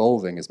by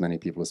involving as many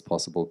people as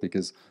possible,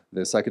 because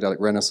the psychedelic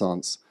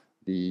renaissance,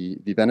 the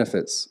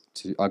benefits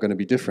are going to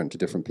be different to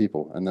different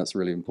people, and that's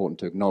really important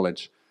to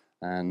acknowledge.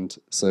 And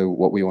so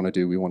what we want to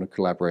do, we want to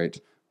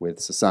collaborate with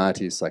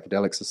societies,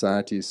 psychedelic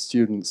societies,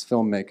 students,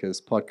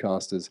 filmmakers,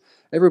 podcasters,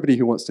 everybody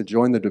who wants to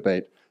join the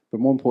debate, but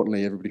more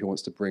importantly, everybody who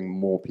wants to bring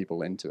more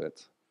people into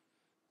it.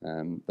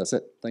 That's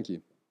it. Thank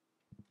you.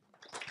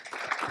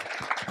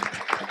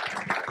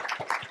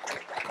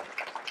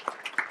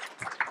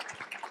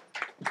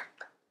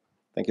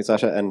 Thank you,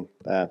 Sasha, and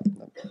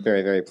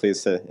very, very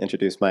pleased to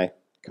introduce my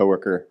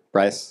coworker,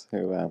 Bryce,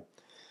 who has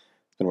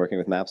been working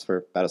with MAPS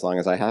for about as long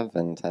as I have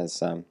and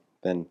has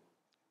been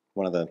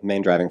one of the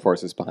main driving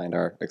forces behind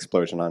our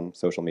explosion on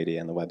social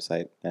media and the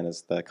website, and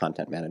is the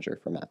content manager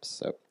for MAPS.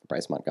 So,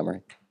 Bryce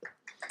Montgomery.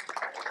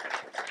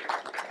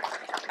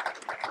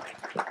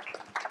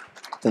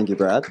 Thank you,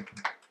 Brad.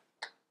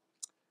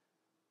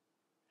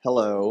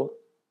 Hello.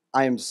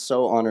 I am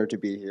so honored to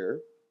be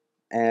here,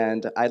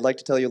 and I'd like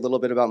to tell you a little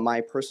bit about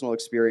my personal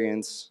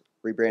experience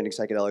rebranding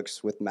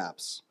psychedelics with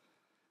MAPS.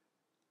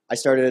 I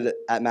started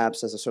at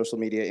MAPS as a social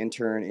media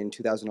intern in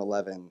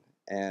 2011,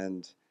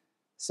 and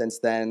since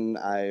then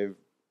I've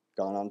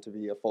gone on to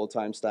be a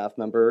full-time staff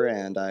member,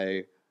 and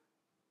I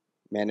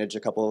manage a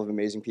couple of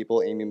amazing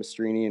people, Amy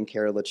Mastrini and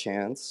Kara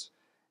LaChance.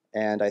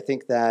 And I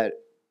think that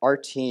our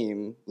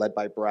team, led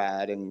by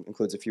Brad and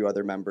includes a few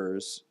other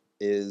members,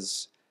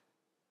 is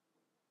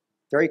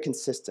very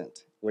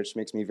consistent, which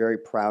makes me very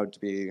proud to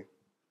be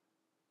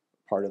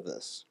part of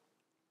this.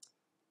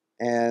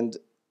 And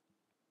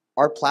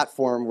our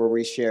platform where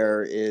we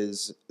share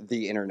is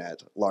the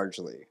internet,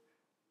 largely.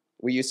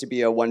 We used to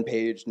be a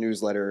one-page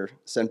newsletter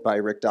sent by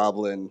Rick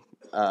Doblin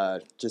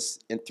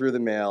just through the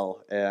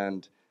mail,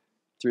 and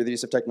through the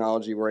use of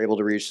technology, we're able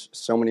to reach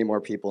so many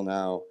more people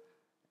now,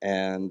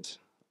 and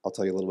I'll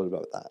tell you a little bit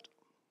about that.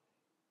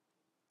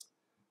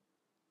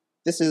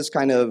 This is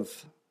kind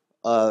of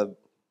a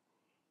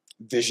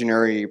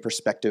visionary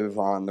perspective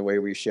on the way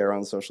we share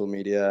on social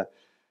media.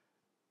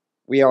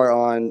 We are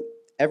on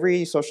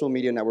every social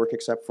media network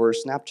except for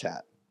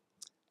Snapchat.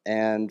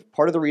 And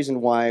part of the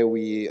reason why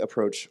we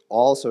approach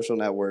all social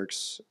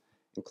networks,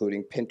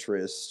 including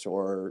Pinterest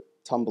or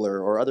Tumblr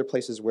or other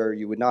places where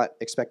you would not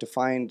expect to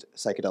find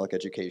psychedelic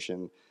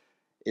education,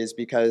 is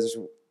because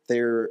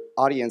they're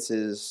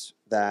audiences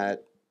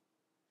that,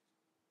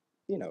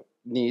 you know,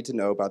 need to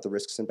know about the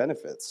risks and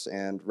benefits.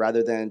 And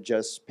rather than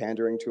just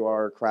pandering to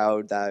our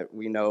crowd that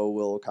we know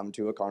will come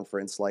to a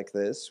conference like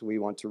this, we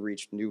want to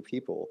reach new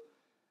people.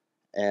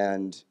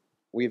 And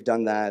we've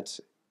done that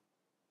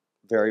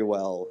very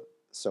well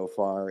so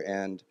far.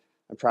 And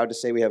I'm proud to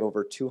say we have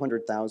over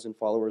 200,000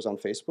 followers on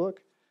Facebook.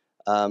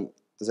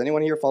 Does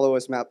anyone here follow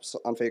us MAPS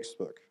on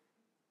Facebook?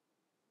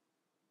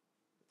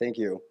 Thank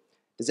you.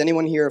 Does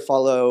anyone here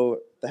follow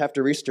the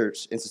Hefter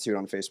Research Institute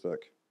on Facebook?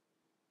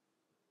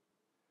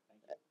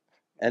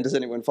 And does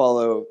anyone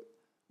follow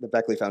the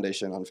Beckley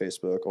Foundation on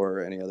Facebook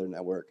or any other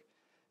network?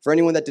 For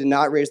anyone that did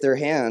not raise their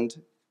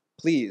hand,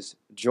 please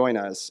join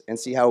us and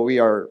see how we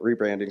are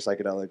rebranding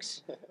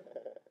psychedelics.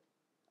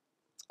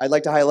 I'd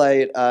like to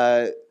highlight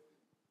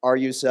our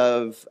use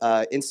of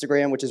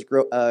Instagram, which has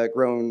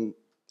grown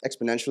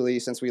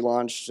exponentially since we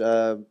launched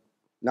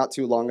not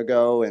too long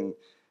ago, and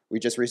we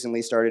just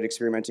recently started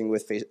experimenting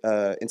with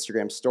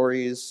Instagram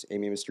stories.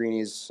 Amy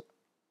Mastrini's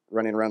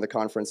running around the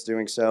conference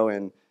doing so,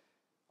 and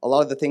a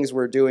lot of the things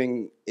we're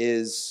doing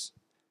is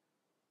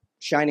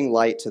shining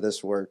light to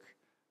this work.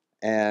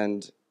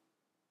 And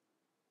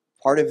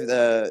part of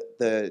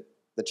the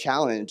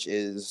challenge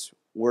is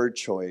word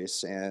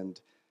choice and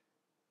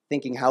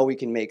thinking how we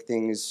can make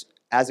things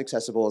as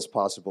accessible as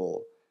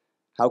possible.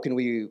 How can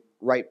we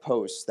write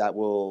posts that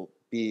will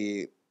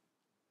be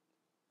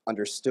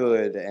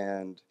understood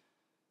and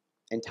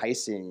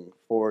enticing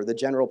for the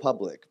general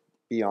public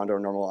beyond our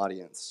normal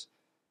audience?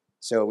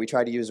 So we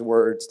try to use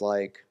words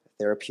like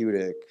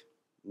therapeutic,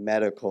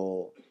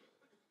 medical,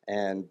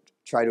 and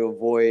try to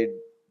avoid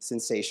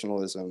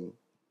sensationalism.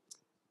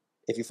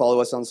 If you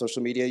follow us on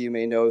social media, you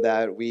may know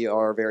that we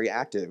are very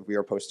active. We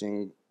are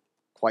posting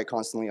quite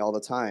constantly all the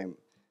time,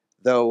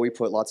 though we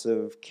put lots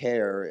of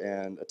care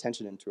and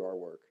attention into our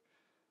work.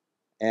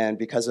 And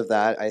because of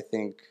that, I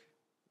think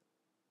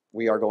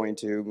we are going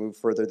to move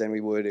further than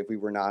we would if we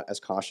were not as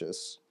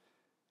cautious.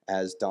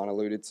 As Don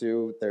alluded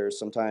to, there's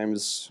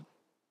sometimes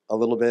a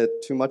little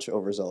bit too much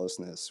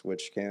overzealousness,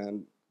 which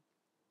can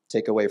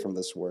take away from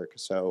this work.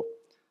 So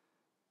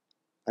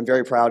I'm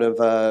very proud of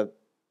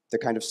the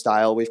kind of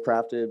style we've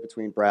crafted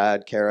between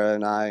Brad, Kara,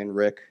 and I, and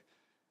Rick.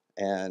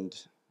 And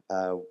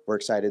we're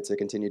excited to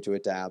continue to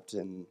adapt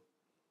and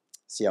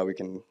see how we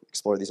can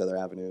explore these other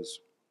avenues.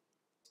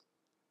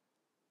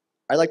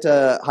 I'd like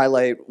to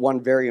highlight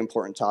one very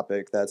important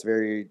topic that's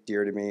very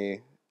dear to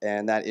me,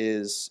 and that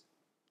is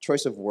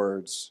choice of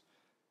words.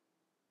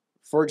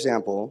 For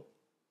example,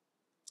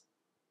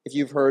 if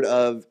you've heard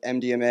of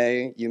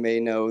MDMA, you may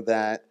know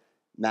that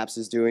MAPS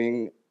is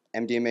doing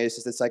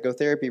MDMA-assisted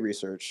psychotherapy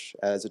research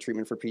as a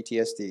treatment for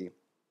PTSD.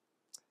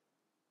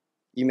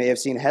 You may have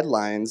seen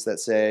headlines that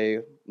say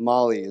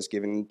Molly is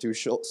given to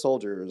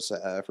soldiers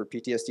for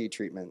PTSD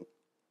treatment.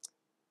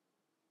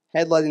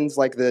 Headlines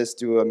like this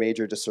do a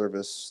major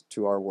disservice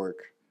to our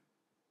work,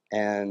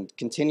 and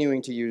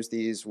continuing to use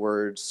these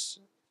words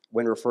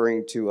when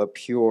referring to a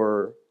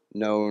pure,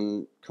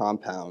 known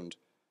compound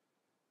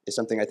is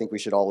something I think we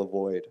should all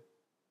avoid.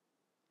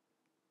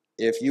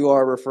 If you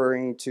are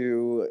referring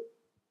to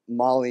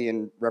Molly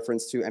in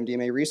reference to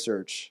MDMA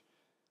research,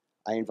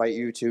 I invite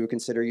you to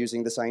consider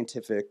using the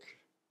scientific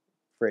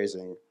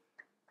phrasing.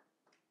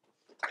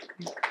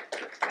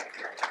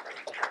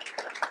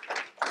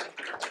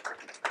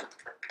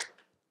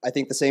 I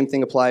think the same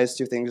thing applies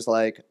to things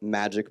like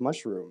magic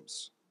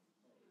mushrooms.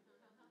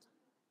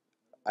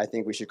 I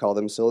think we should call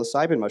them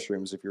psilocybin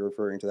mushrooms if you're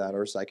referring to that,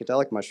 or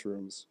psychedelic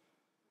mushrooms.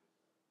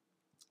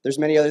 There's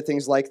many other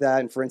things like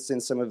that, and for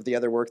instance, some of the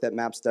other work that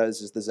MAPS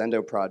does is the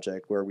Zendo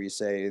project, where we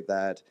say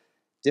that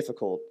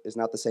difficult is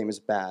not the same as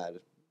bad.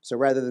 So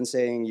rather than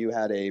saying you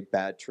had a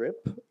bad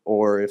trip,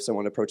 or if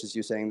someone approaches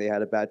you saying they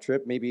had a bad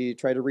trip, maybe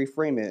try to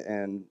reframe it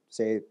and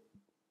say,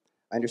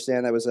 I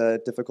understand that was a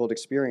difficult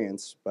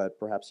experience, but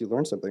perhaps you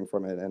learned something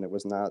from it and it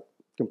was not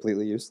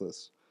completely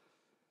useless.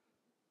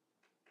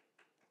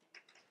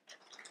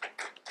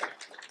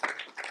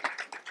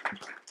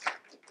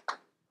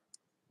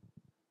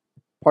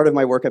 Part of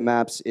my work at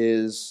MAPS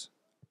is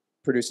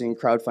producing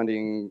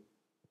crowdfunding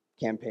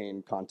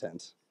campaign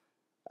content.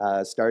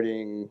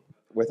 Starting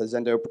with a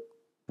Zendo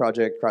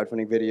project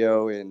crowdfunding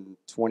video in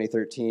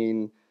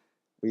 2013,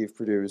 we've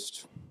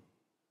produced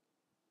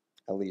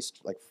at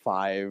least like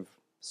 5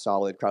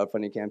 solid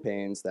crowdfunding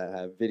campaigns that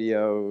have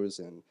videos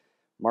and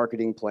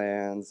marketing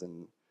plans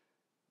and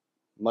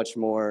much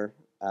more.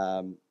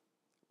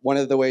 one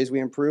of the ways we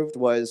improved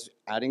was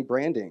adding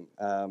branding.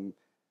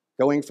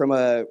 Going from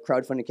a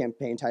crowdfunding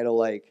campaign title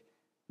like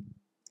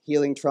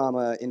Healing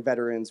Trauma in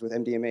Veterans with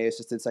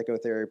MDMA-assisted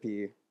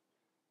psychotherapy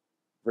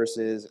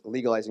versus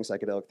legalizing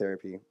psychedelic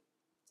therapy.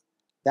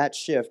 That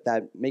shift,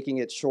 that making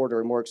it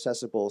shorter, more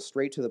accessible,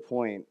 straight to the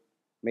point,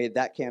 made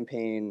that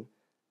campaign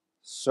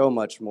so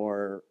much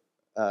more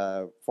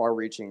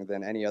far-reaching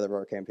than any other of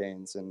our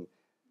campaigns. And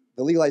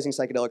the Legalizing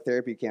Psychedelic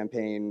Therapy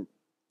campaign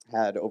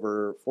had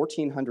over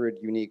 1,400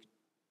 unique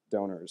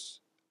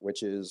donors,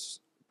 which is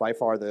by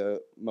far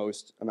the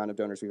most amount of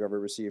donors we've ever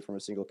received from a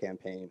single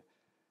campaign.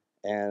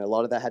 And a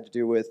lot of that had to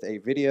do with a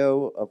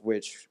video of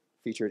which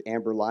featured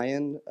Amber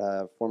Lyon,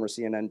 a former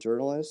CNN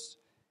journalist,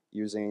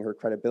 using her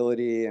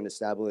credibility and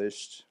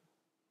established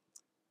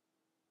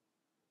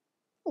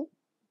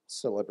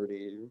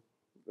celebrity.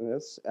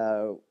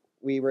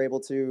 We were able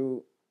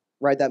to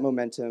ride that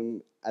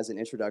momentum as an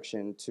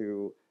introduction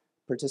to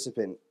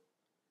participant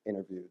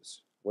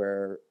interviews,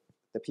 where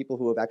the people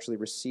who have actually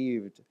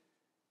received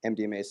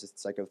MDMA-assisted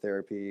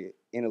psychotherapy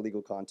in a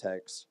legal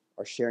context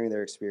are sharing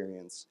their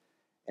experience.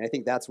 And I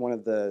think that's one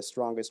of the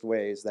strongest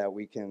ways that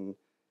we can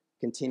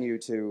continue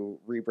to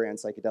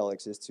rebrand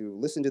psychedelics, is to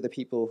listen to the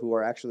people who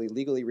are actually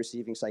legally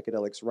receiving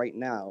psychedelics right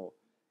now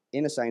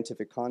in a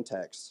scientific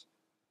context.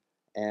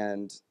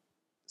 And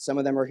some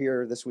of them are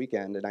here this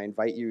weekend, and I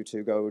invite you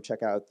to go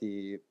check out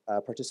the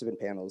participant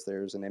panels.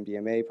 There's an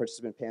MDMA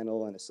participant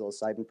panel and a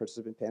psilocybin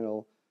participant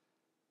panel.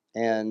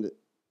 And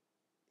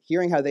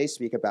hearing how they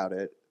speak about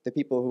it, the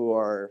people who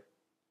are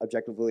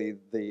objectively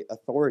the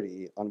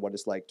authority on what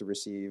it's like to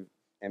receive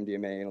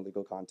MDMA in a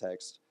legal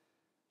context,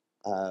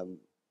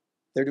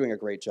 they're doing a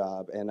great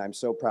job. And I'm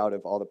so proud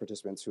of all the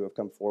participants who have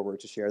come forward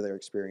to share their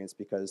experience,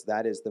 because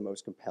that is the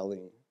most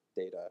compelling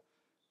data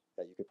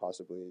that you could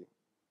possibly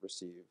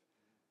receive.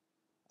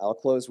 I'll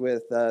close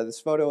with this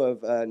photo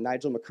of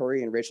Nigel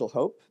McCurry and Rachel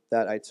Hope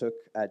that I took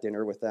at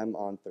dinner with them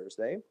on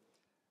Thursday.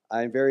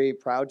 I'm very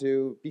proud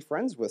to be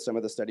friends with some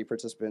of the study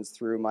participants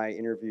through my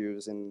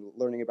interviews and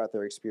learning about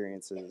their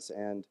experiences.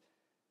 And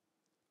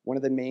one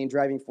of the main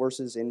driving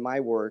forces in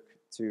my work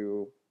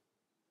to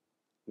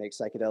make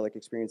psychedelic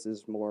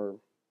experiences more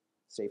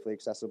safely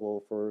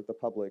accessible for the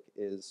public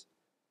is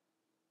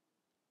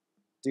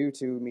due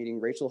to meeting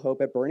Rachel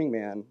Hope at Burning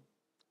Man.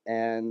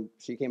 And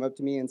she came up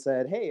to me and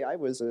said, "Hey, I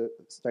was a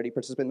study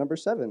participant number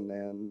 7,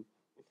 and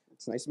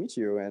it's nice to meet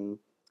you." And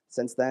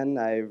since then,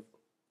 I've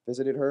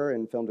visited her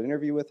and filmed an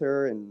interview with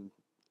her, and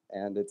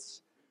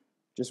it's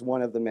just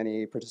one of the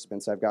many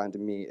participants I've gotten to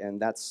meet, and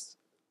that's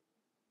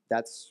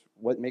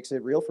what makes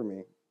it real for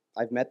me.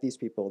 I've met these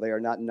people. They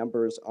are not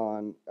numbers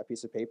on a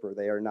piece of paper.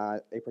 They are not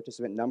a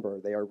participant number.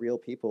 They are real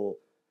people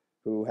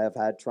who have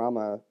had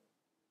trauma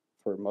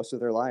for most of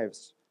their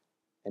lives,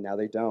 and now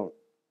they don't.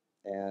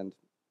 And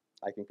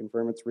I can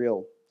confirm it's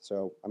real.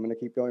 So I'm going to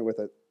keep going with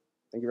it.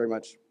 Thank you very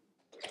much.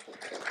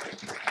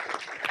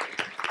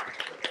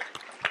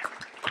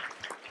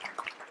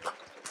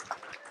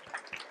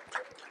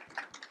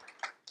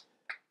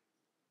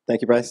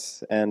 Thank you,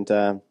 Bryce. And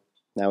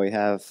now we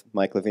have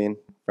Mike Levine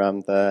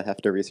from the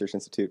Hefter Research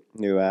Institute,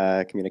 new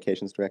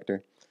communications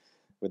director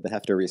with the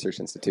Hefter Research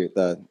Institute,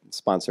 the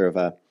sponsor of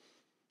a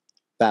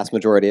vast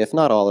majority, if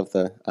not all of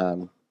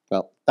the,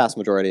 vast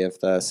majority of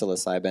the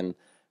psilocybin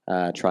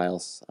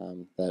trials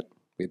that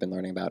we've been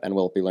learning about, and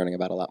we'll be learning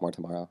about a lot more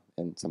tomorrow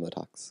in some of the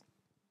talks.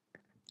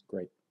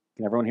 Great.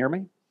 Can everyone hear me?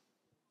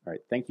 All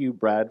right. Thank you,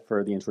 Brad,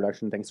 for the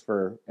introduction. Thanks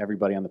for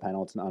everybody on the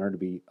panel. It's an honor to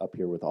be up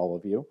here with all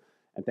of you.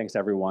 And thanks to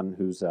everyone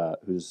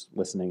who's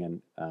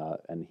listening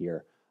and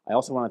here. I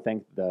also want to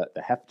thank the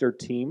Hefter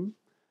team,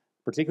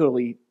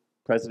 particularly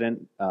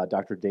President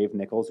Dr. Dave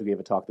Nichols, who gave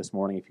a talk this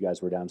morning, if you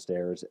guys were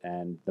downstairs,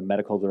 and the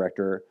medical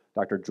director,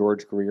 Dr.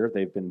 George Greer.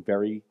 They've been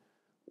very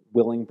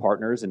willing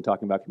partners in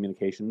talking about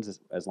communications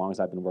as long as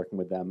I've been working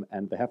with them.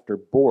 And the Hefter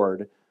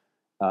board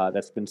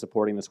that's been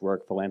supporting this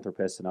work,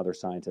 philanthropists and other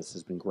scientists,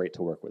 has been great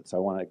to work with. So I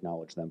want to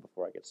acknowledge them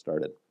before I get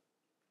started.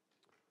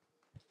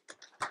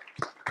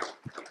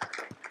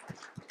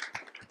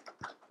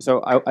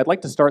 So I'd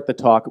like to start the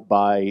talk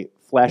by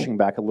flashing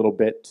back a little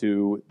bit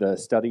to the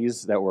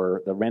studies that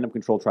were, the random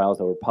control trials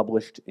that were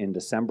published in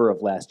December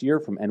of last year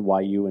from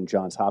NYU and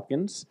Johns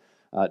Hopkins.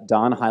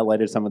 Don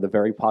highlighted some of the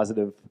very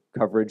positive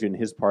coverage in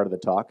his part of the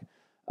talk.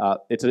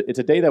 It's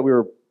a day that we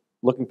were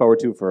looking forward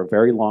to for a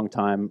very long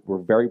time. We're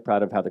very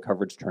proud of how the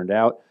coverage turned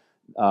out.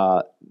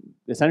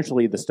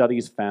 Essentially, the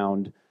studies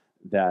found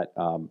that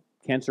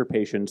cancer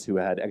patients who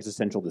had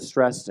existential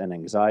distress and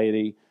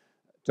anxiety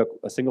took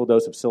a single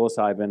dose of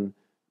psilocybin,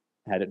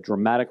 had a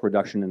dramatic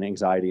reduction in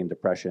anxiety and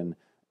depression.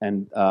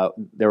 And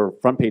there were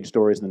front page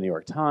stories in the New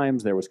York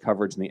Times. There was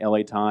coverage in the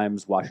LA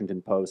Times,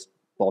 Washington Post,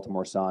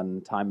 Baltimore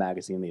Sun, Time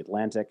Magazine, The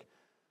Atlantic.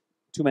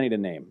 Too many to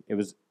name. It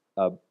was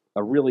a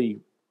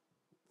really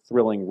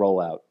thrilling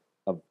rollout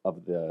of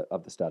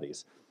the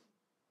studies.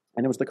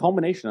 And it was the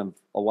culmination of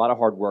a lot of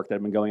hard work that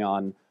had been going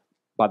on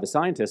by the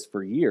scientists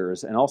for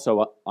years, and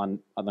also on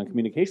the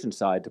communication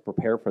side to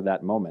prepare for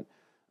that moment.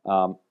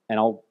 And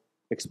I'll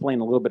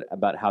explain a little bit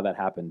about how that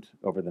happened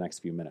over the next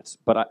few minutes.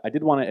 But I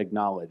did want to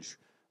acknowledge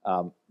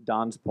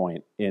Don's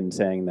point in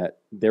saying that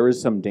there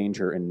is some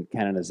danger in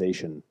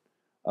canonization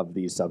of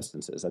these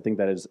substances. I think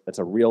that's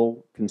a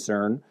real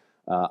concern.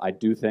 I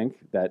do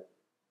think that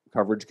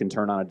coverage can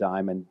turn on a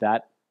dime, and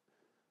that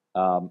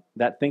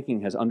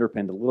thinking has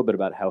underpinned a little bit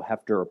about how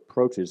Hefter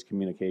approaches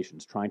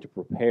communications, trying to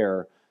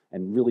prepare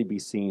and really be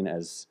seen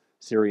as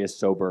serious,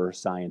 sober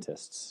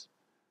scientists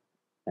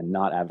and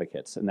not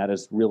advocates. And that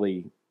is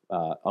really,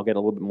 I'll get a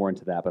little bit more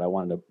into that, but I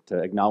wanted to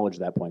acknowledge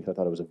that point because I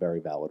thought it was a very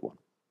valid one.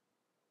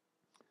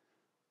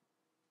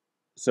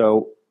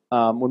 So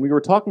when we were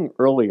talking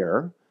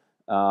earlier,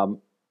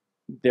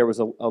 there was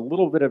a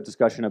little bit of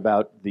discussion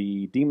about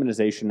the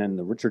demonization and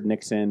the Richard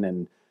Nixon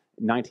and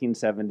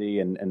 1970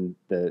 and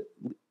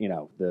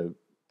the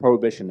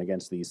prohibition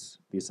against these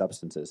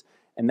substances.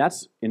 And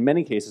that's, in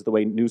many cases, the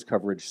way news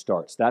coverage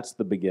starts. That's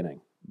the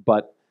beginning.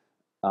 But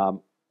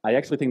I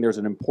actually think there's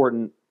an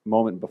important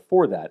moment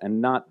before that,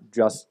 and not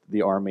just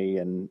the Army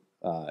and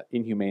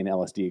inhumane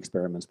LSD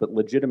experiments, but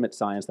legitimate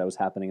science that was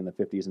happening in the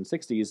 50s and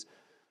 60s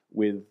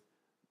with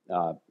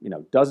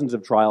dozens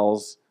of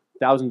trials,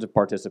 thousands of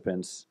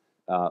participants,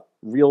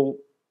 real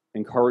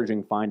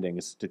encouraging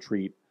findings to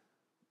treat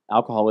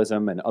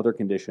alcoholism and other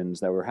conditions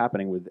that were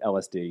happening with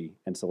LSD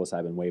and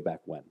psilocybin way back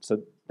when.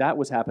 So that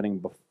was happening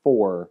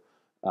before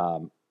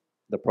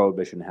the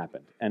prohibition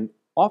happened. And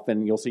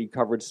often you'll see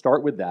coverage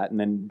start with that and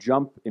then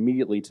jump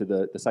immediately to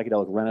the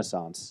psychedelic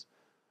renaissance,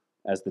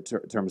 as the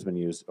term's been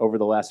used, over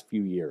the last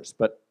few years.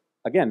 But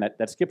again,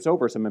 that skips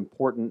over some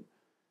important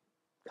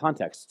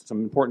context,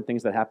 some important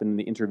things that happened in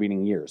the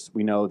intervening years.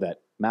 We know that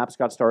MAPS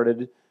got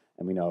started,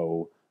 and we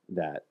know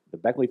that the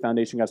Beckley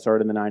Foundation got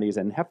started in the 90s,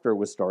 and Hefter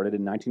was started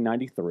in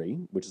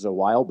 1993, which is a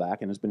while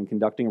back, and has been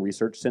conducting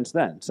research since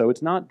then. So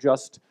it's not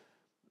just,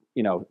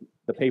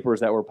 the papers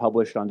that were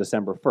published on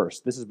December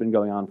 1st. This has been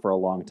going on for a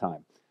long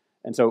time.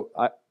 And so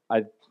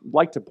I'd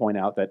like to point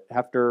out that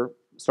Hefter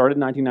started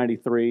in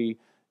 1993,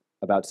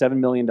 about $7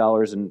 million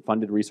in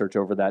funded research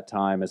over that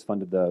time has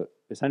funded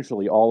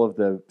essentially all of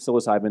the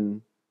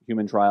psilocybin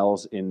human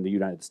trials in the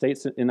United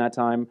States in that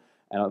time,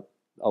 and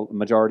a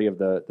majority of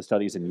the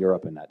studies in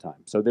Europe in that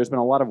time. So there's been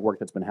a lot of work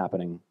that's been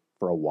happening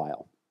for a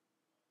while.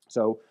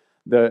 So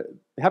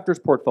Hefter's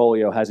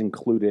portfolio has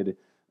included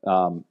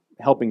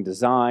helping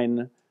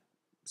design,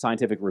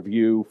 scientific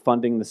review,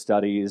 funding the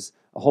studies,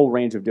 a whole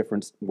range of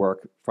different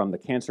work, from the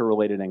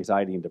cancer-related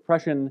anxiety and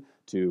depression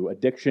to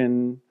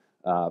addiction,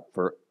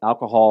 for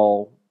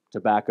alcohol,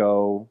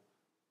 tobacco,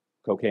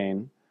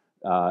 cocaine.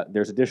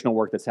 There's additional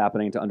work that's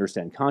happening to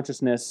understand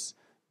consciousness,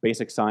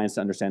 basic science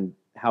to understand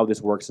how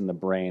this works in the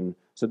brain.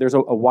 So there's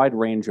a wide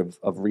range of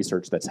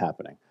research that's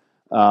happening.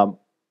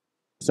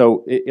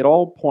 So it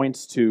all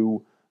points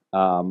to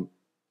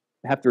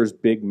Hefter's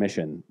big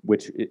mission,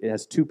 which it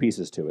has two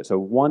pieces to it. So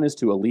one is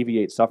to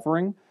alleviate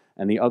suffering,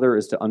 and the other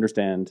is to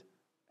understand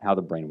how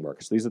the brain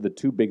works. These are the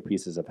two big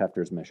pieces of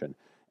Hefter's mission.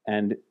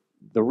 And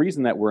the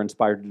reason that we're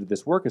inspired to do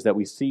this work is that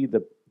we see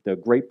the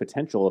great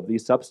potential of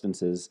these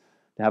substances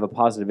to have a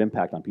positive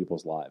impact on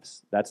people's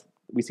lives.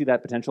 We see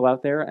that potential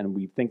out there, and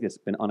we think it's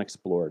been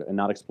unexplored and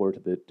not explored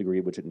to the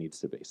degree which it needs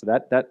to be. So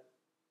that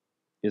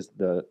is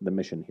the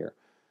mission here.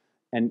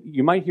 And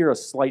you might hear a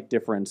slight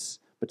difference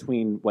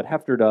between what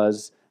Hefter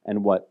does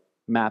and what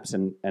MAPS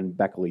and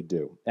Beckley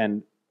do.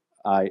 And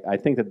I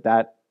think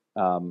that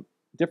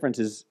difference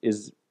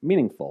is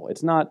meaningful.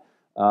 It's not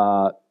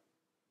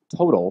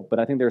total, but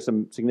I think there are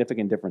some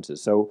significant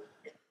differences. So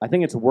I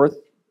think it's worth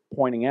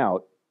pointing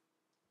out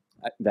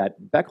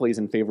that Beckley's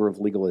in favor of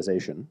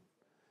legalization,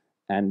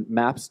 and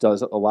MAPS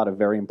does a lot of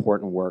very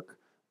important work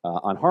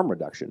on harm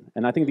reduction.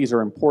 And I think these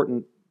are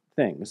important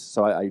things,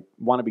 so I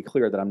want to be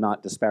clear that I'm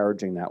not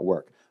disparaging that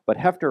work. But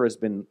Hefter has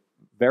been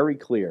very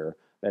clear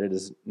that it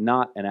is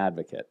not an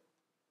advocate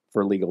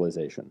for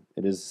legalization.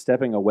 It is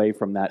stepping away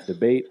from that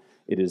debate.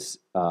 It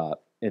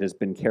has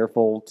been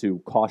careful to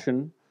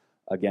caution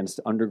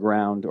against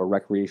underground or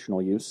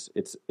recreational use.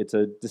 It's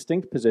a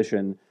distinct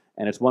position,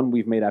 and it's one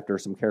we've made after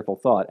some careful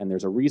thought, and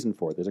there's a reason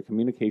for it. There's a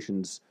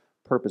communications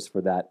purpose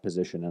for that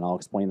position, and I'll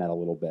explain that a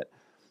little bit.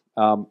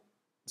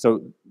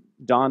 So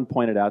Don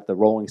pointed out the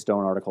Rolling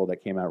Stone article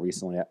that came out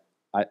recently.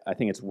 I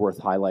think it's worth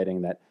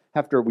highlighting that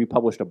Hefter, we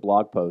published a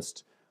blog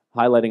post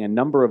highlighting a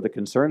number of the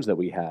concerns that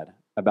we had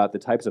about the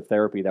types of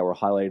therapy that were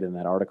highlighted in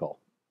that article.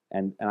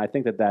 And I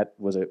think that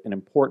was an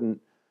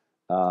important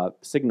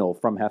signal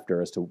from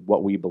Hefter as to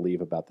what we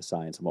believe about the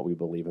science and what we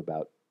believe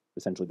about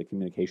essentially the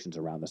communications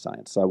around the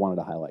science. So I wanted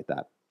to highlight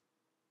that.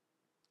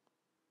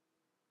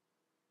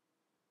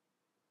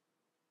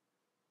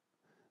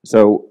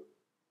 So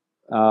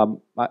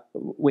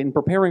in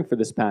preparing for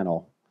this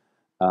panel,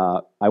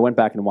 I went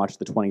back and watched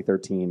the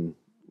 2013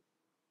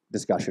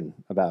 discussion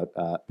about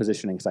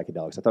positioning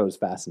psychedelics. I thought it was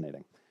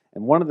fascinating.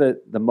 And one of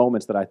the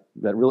moments that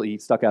really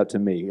stuck out to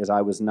me, as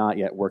I was not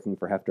yet working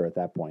for Hefter at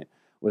that point,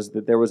 was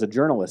that there was a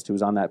journalist who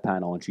was on that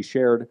panel, and she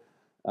shared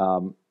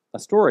a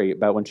story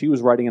about when she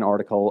was writing an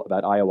article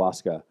about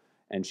ayahuasca,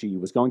 and she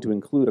was going to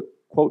include a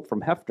quote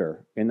from Hefter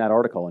in that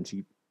article, and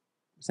she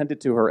sent it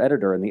to her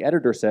editor, and the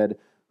editor said,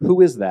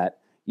 "Who is that?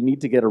 You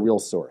need to get a real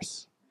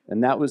source."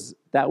 And that was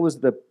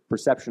the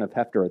perception of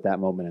Hefter at that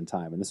moment in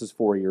time, and this is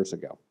 4 years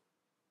ago.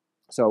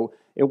 So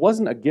it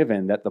wasn't a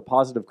given that the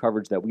positive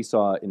coverage that we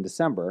saw in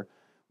December,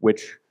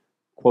 which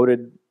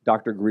quoted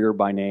Dr. Greer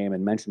by name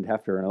and mentioned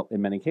Hefter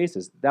in many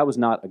cases, that was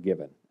not a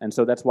given. And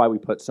so that's why we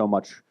put so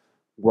much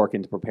work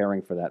into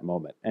preparing for that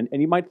moment. And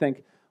you might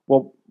think,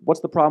 well, what's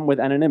the problem with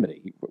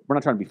anonymity? We're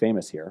not trying to be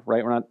famous here,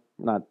 right? We're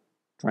not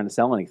trying to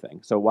sell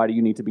anything. So why do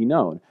you need to be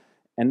known?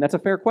 And that's a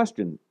fair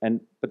question.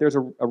 But there's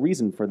a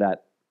reason for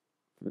that.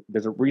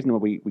 There's a reason why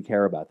we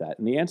care about that.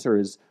 And the answer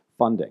is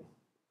funding,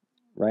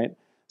 right?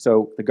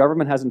 So the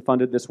government hasn't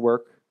funded this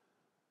work,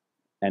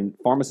 and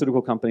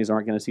pharmaceutical companies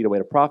aren't going to see a way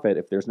to profit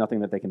if there's nothing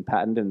that they can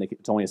patent and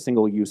it's only a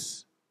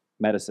single-use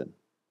medicine.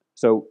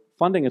 So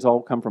funding has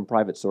all come from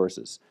private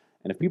sources.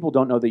 And if people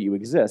don't know that you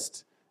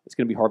exist, it's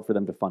going to be hard for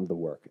them to fund the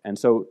work. And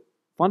so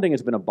funding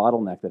has been a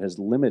bottleneck that has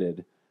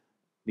limited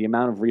the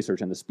amount of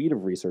research and the speed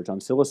of research on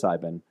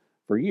psilocybin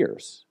for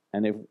years.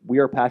 And if we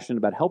are passionate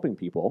about helping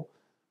people,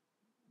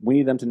 we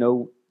need them to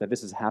know that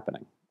this is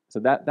happening. So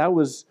that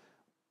was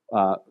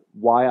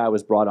why I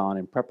was brought on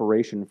in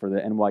preparation for the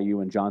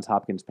NYU and Johns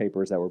Hopkins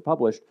papers that were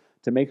published,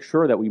 to make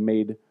sure that we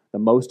made the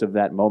most of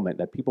that moment,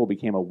 that people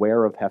became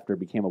aware of Hefter,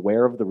 became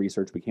aware of the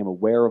research, became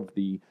aware of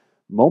the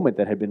moment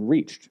that had been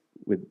reached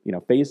with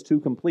phase 2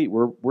 complete.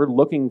 We're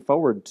looking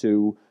forward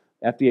to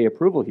FDA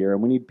approval here,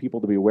 and we need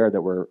people to be aware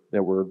that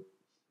we're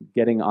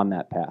getting on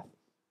that path.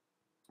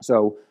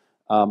 So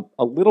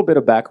a little bit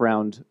of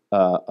background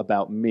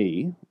about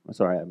me.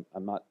 Sorry,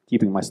 I'm not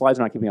keeping, my slides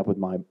are not keeping up with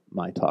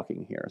my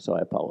talking here, so I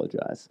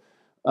apologize.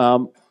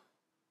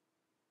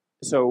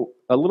 So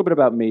a little bit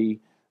about me.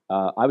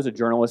 I was a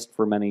journalist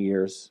for many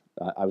years.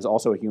 I was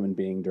also a human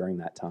being during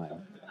that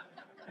time.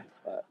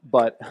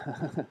 But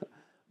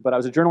I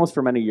was a journalist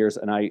for many years,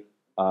 and I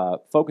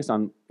focused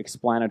on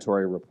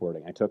explanatory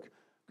reporting. I took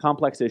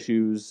complex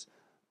issues,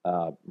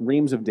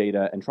 reams of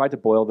data, and tried to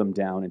boil them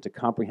down into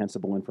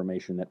comprehensible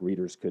information that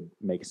readers could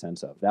make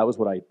sense of. That was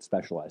what I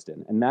specialized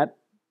in. And that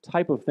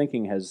type of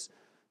thinking has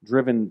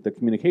driven the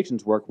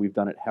communications work we've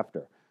done at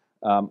Hefter.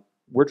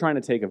 We're trying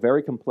to take a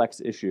very complex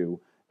issue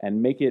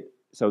and make it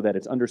so that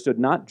it's understood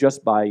not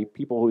just by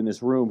people who in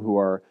this room who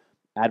are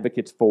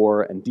advocates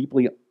for and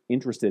deeply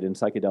interested in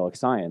psychedelic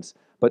science,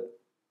 but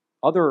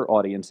other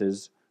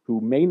audiences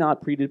who may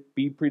not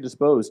be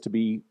predisposed to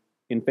be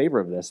in favor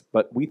of this,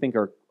 but we think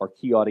are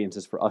key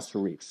audiences for us to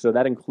reach. So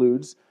that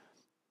includes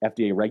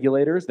FDA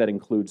regulators, that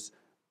includes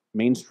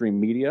mainstream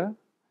media,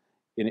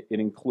 it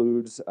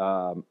includes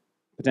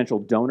potential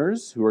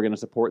donors who are going to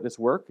support this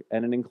work,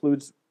 and it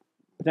includes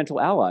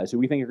potential allies who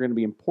we think are going to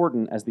be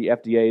important as the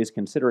FDA is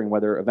considering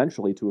whether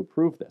eventually to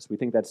approve this. We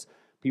think that's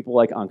people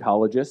like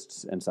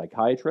oncologists and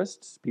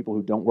psychiatrists, people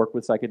who don't work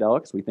with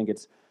psychedelics. We think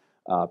it's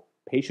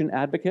patient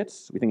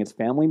advocates. We think it's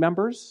family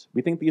members.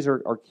 We think these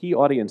are key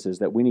audiences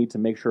that we need to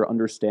make sure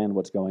understand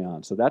what's going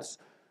on. So that's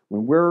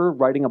when we're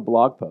writing a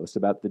blog post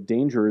about the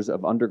dangers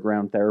of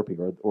underground therapy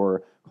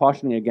or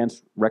cautioning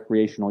against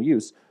recreational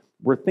use,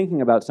 we're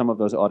thinking about some of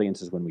those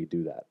audiences when we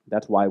do that.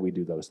 That's why we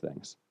do those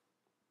things.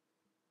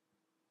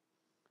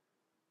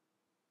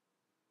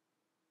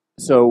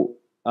 So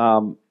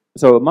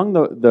among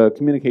the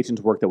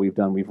communications work that we've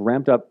done, we've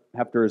ramped up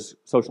Hefter's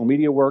social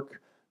media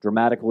work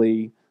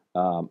dramatically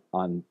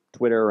on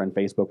Twitter and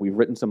Facebook. We've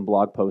written some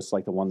blog posts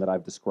like the one that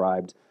I've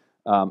described.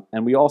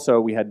 And we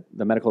had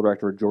the medical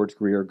director, George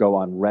Greer, go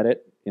on Reddit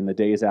in the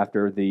days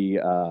after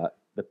the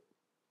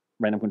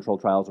random control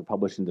trials were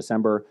published in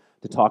December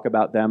to talk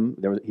about them.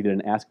 He did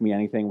an Ask Me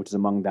Anything, which is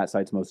among that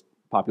site's most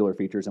popular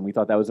features. And we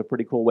thought that was a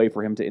pretty cool way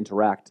for him to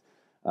interact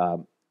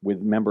with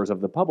members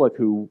of the public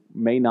who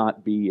may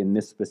not be in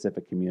this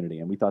specific community.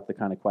 And we thought the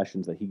kind of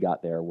questions that he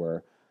got there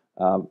were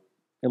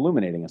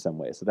illuminating in some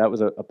ways. So that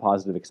was a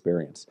positive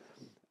experience.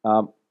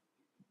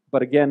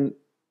 But again,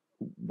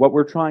 what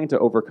we're trying to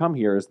overcome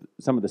here is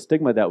some of the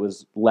stigma that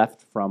was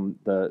left from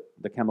the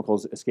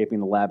chemicals escaping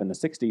the lab in the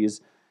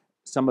 60s,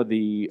 some of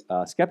the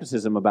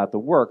skepticism about the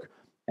work,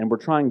 and we're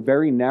trying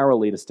very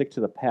narrowly to stick to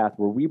the path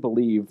where we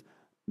believe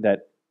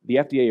that the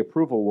FDA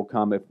approval will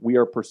come if we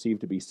are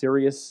perceived to be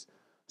serious,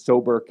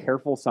 sober,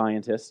 careful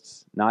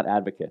scientists, not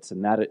advocates.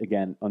 And that,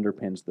 again,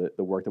 underpins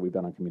the work that we've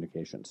done on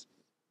communications.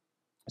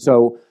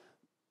 So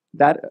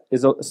that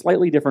is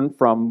slightly different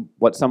from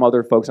what some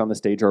other folks on the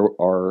stage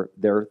are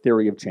their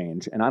theory of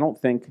change. And I don't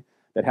think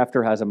that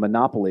Hefter has a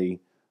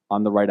monopoly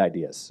on the right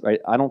ideas,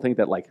 right? I don't think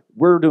that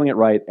we're doing it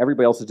right,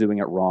 everybody else is doing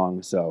it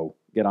wrong, so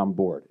get on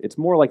board. It's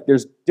more like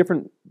there's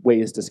different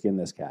ways to skin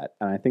this cat.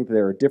 And I think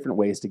there are different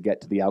ways to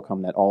get to the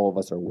outcome that all of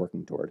us are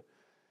working toward.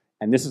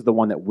 And this is the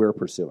one that we're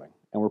pursuing.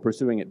 And we're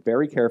pursuing it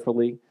very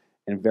carefully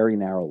and very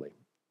narrowly.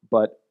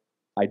 But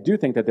I do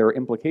think that there are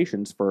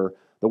implications for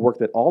the work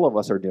that all of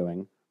us are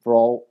doing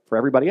for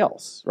everybody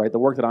else, right? The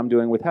work that I'm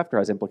doing with Hefter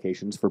has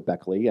implications for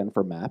Beckley and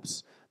for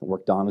MAPS. The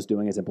work Don is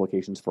doing has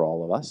implications for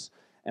all of us.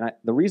 And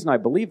the reason I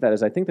believe that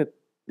is I think that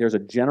there's a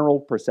general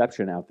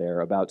perception out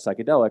there about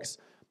psychedelics,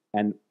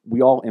 and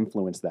we all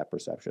influence that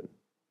perception.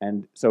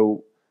 And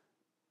so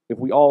if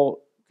we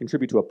all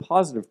contribute to a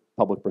positive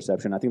public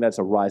perception, I think that's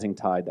a rising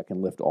tide that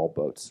can lift all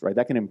boats, right?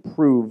 That can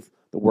improve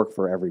the work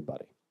for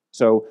everybody.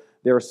 So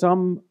there are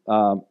some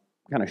kind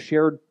of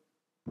shared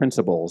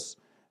principles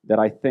that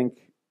I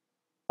think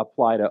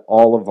apply to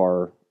all of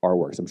our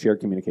work, some shared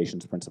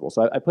communications principles.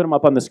 So I put them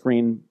up on the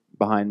screen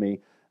behind me.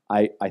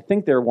 I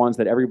think they're ones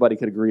that everybody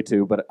could agree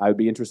to, but I would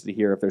be interested to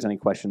hear if there's any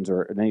questions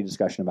or any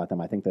discussion about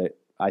them. I think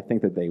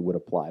that they would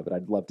apply, but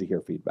I'd love to hear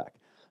feedback.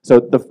 So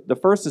the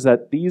first is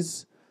that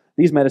these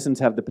medicines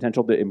have the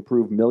potential to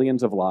improve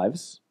millions of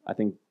lives. I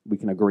think we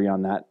can agree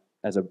on that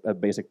as a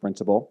basic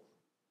principle.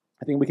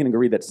 I think we can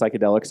agree that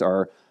psychedelics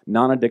are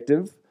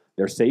non-addictive.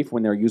 They're safe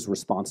when they're used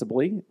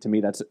responsibly. To me,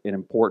 that's an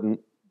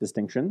important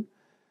distinction.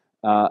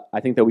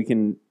 I think that we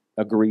can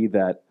agree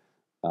that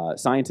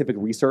scientific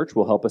research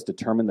will help us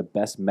determine the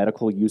best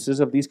medical uses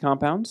of these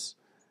compounds.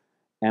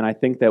 And I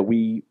think that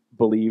we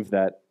believe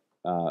that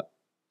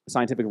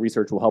scientific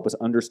research will help us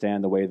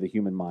understand the way the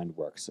human mind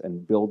works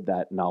and build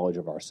that knowledge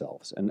of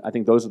ourselves. And I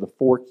think those are the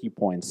 4 key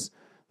points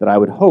that I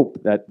would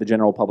hope that the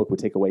general public would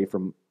take away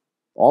from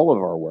all of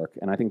our work.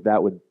 And I think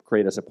that would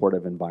create a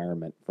supportive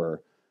environment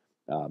for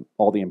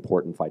all the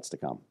important fights to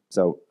come.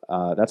 So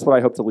that's what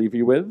I hope to leave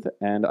you with,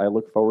 and I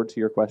look forward to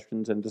your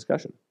questions and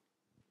discussion.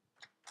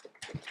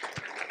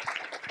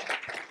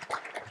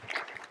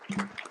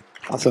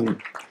 Awesome.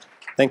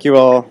 Thank you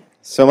all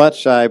so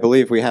much. I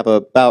believe we have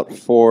about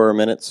 4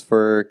 minutes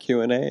for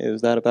Q&A.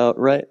 Is that about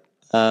right?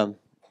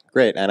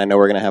 Great, and I know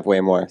we're going to have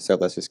way more, so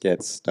let's just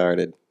get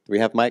started. Do we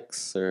have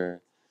mics?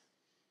 Or?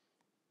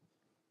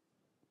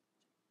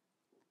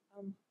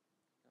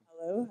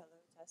 Hello,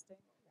 testing.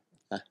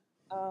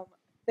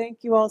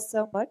 Thank you all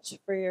so much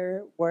for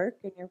your work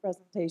and your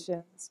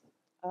presentations.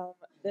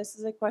 This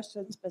is a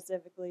question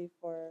specifically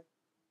for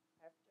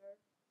Hector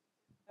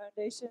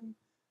Foundation.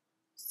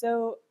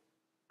 So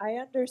I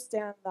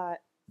understand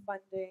that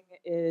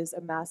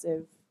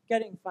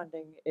getting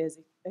funding is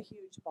a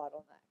huge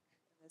bottleneck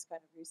in this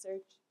kind of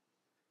research.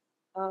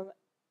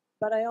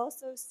 But I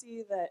also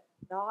see that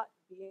not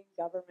being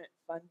government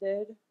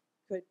funded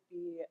could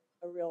be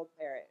a real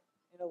merit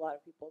in a lot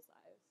of people's lives.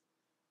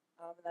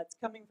 And that's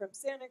coming from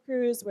Santa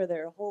Cruz, where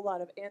there are a whole lot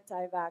of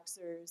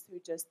anti-vaxxers who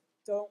just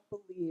don't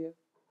believe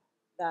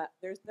that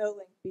there's no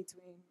link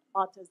between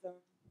autism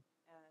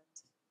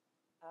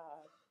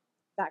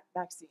and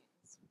vaccines.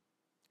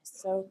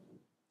 So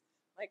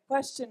my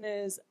question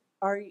is,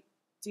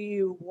 do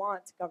you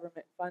want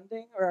government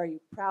funding, or are you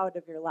proud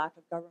of your lack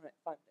of government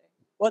funding?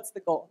 What's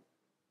the goal?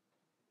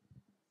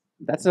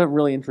 That's a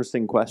really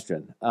interesting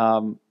question.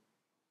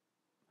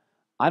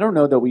 I don't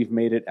know that we've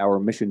made it our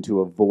mission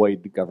to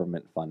avoid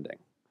government funding.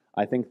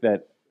 I think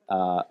that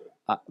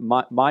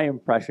my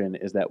impression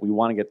is that we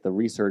want to get the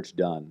research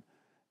done,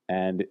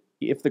 and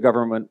if the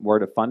government were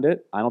to fund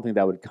it, I don't think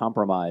that would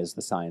compromise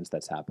the science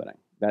that's happening.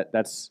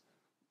 That's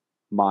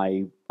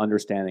my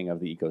understanding of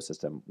the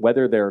ecosystem.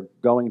 Whether they're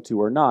going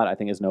to or not, I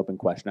think is an open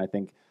question. I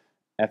think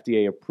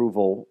FDA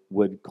approval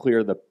would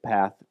clear the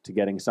path to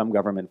getting some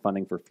government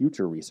funding for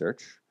future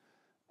research.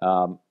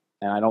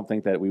 And I don't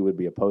think that we would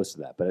be opposed to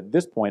that. But at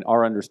this point,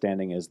 our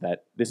understanding is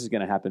that this is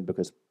going to happen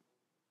because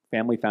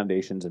family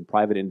foundations and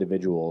private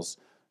individuals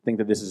think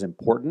that this is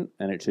important,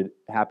 and it should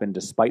happen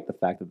despite the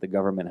fact that the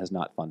government has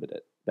not funded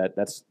it.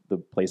 That's the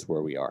place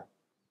where we are.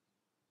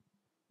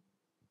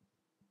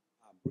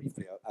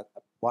 Briefly,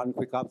 one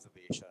quick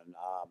observation and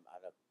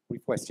a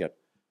brief question.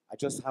 I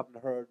just haven't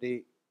heard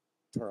the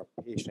term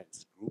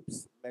patients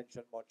groups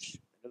mentioned much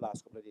in the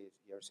last couple of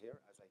years here,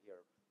 as I hear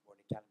more in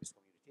the cannabis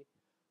community.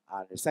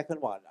 And the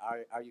second one,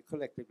 are you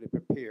collectively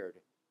prepared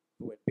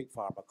when Big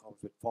Pharma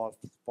comes with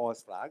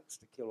false flags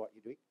to kill what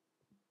you're doing?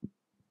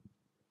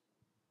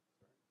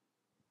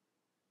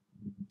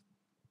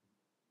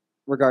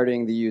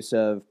 Regarding the use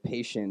of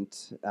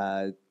patient,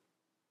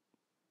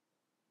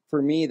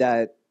 for me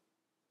that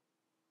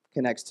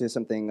connects to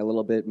something a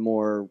little bit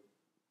more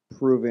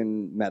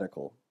proven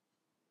medical.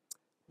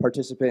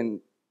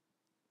 Participant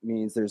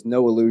means there's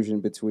no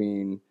illusion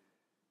between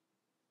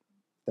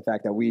the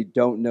fact that we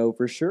don't know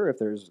for sure if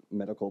there's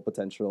medical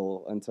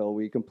potential until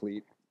we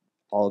complete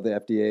all of the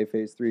FDA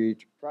phase 3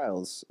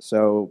 trials.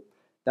 So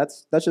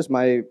that's just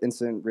my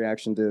instant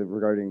reaction to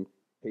regarding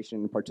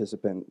patient and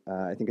participant.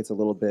 I think it's a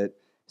little bit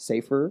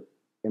safer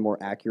and more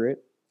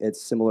accurate.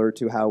 It's similar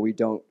to how we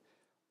don't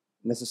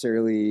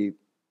necessarily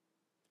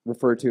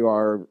refer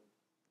to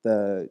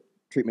the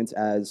treatments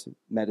as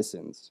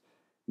medicines.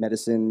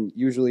 Medicine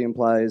usually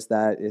implies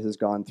that it has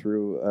gone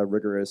through a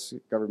rigorous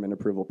government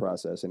approval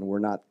process, and we're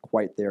not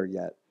quite there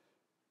yet.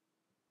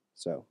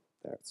 So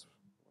that's.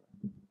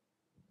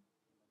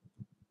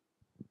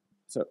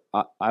 So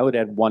I would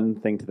add one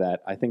thing to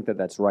that. I think that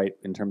that's right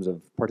in terms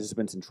of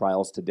participants in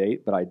trials to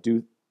date, but I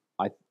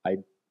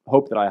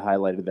hope that I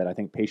highlighted that I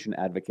think patient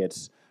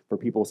advocates for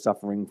people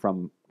suffering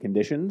from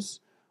conditions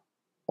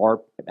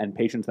and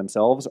patients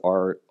themselves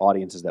are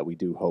audiences that we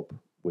do hope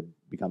would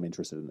become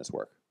interested in this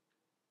work.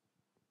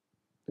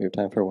 We have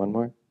time for one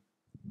more?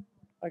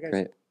 Hi guys.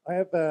 Great. I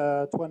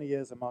have 20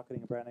 years of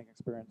marketing and branding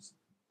experience,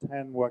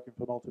 10 working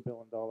for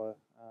multi-billion-dollar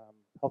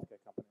healthcare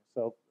companies.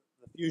 So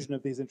the fusion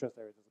of these interest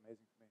areas is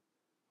amazing for me.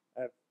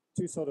 I have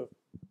two sort of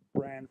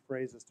brand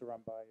phrases to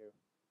run by you.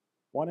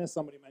 One is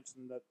somebody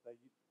mentioned that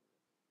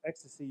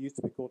ecstasy used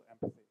to be called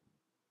empathy.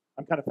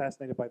 I'm kind of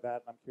fascinated by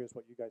that, and I'm curious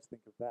what you guys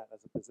think of that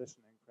as a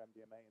positioning for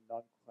MDMA in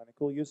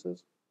non-clinical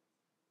uses.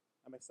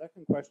 And my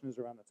second question is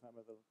around the time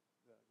of the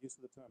use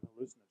of the term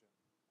hallucinogen,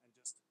 and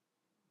just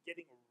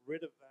getting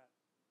rid of that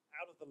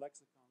out of the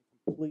lexicon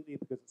completely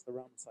because it's the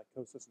realm of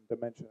psychosis and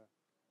dementia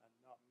and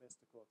not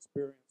mystical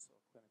experience or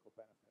clinical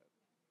benefit.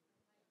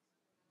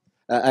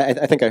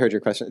 I think I heard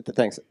your question.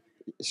 Thanks.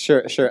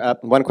 Sure.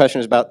 One question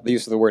is about the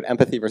use of the word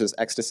empathy versus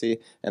ecstasy,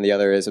 and the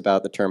other is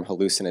about the term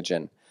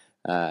hallucinogen,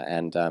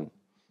 and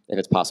if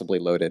it's possibly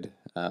loaded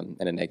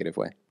in a negative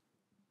way.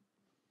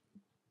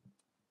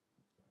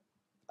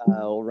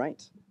 All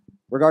right.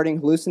 Regarding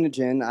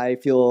hallucinogen, I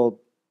feel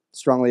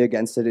strongly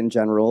against it in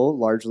general,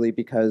 largely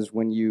because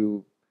when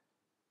you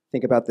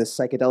think about this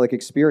psychedelic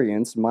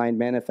experience, mind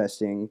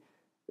manifesting,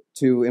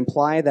 to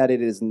imply that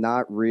it is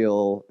not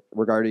real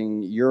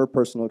regarding your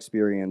personal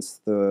experience,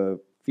 the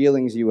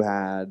feelings you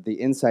had, the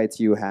insights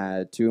you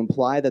had, to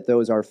imply that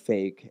those are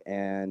fake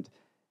and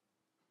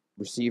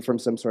received from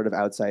some sort of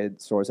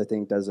outside source, I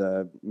think does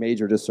a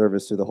major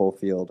disservice to the whole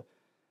field.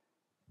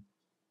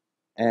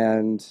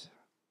 And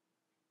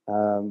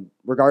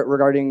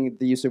regarding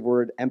the use of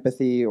word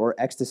empathy or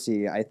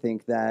ecstasy, I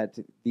think that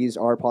these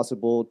are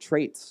possible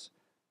traits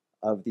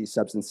of these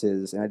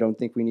substances, and I don't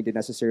think we need to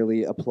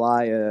necessarily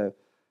apply a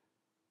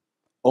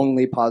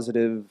only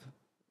positive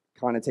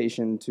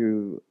connotation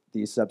to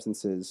these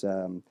substances.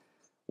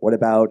 What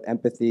about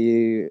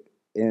empathy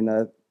in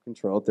a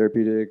controlled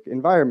therapeutic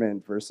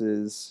environment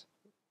versus,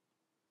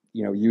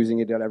 using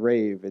it at a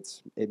rave?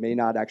 It may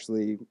not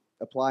actually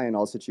apply in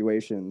all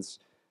situations.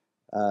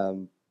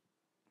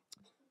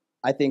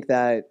 I think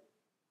that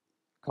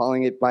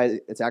calling it by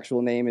its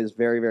actual name is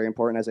very, very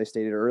important, as I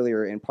stated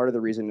earlier, and part of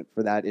the reason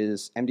for that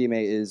is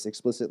MDMA is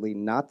explicitly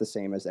not the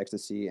same as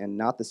ecstasy and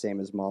not the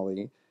same as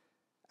Molly.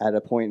 At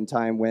a point in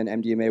time when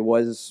MDMA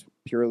was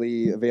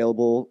purely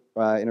available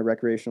in a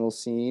recreational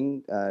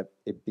scene,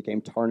 it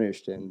became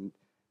tarnished and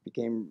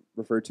became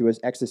referred to as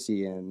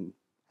ecstasy and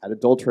had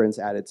adulterants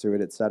added to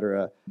it,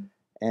 etc.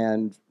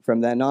 And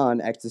from then on,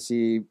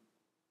 ecstasy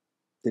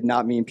did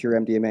not mean pure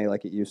MDMA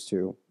like it used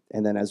to.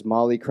 And then as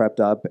Molly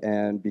crept up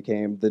and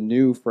became the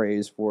new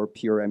phrase for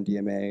pure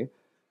MDMA,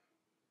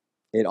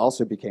 it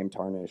also became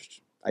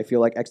tarnished. I feel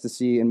like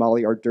ecstasy and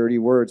Molly are dirty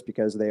words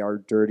because they are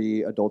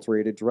dirty,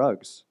 adulterated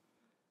drugs.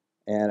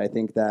 And I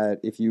think that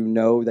if you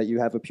know that you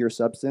have a pure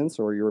substance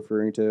or you're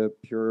referring to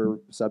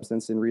pure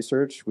substance in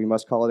research, we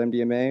must call it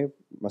MDMA,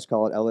 we must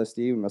call it LSD,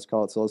 we must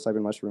call it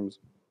psilocybin mushrooms.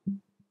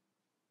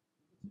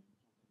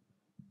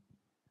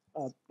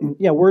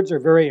 Yeah, words are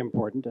very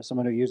important as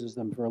someone who uses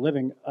them for a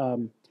living.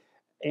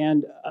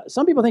 And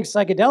some people think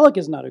psychedelic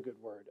is not a good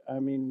word. I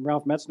mean,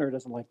 Ralph Metzner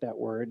doesn't like that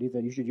word. He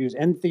said you should use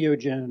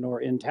entheogen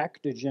or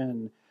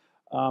intactogen.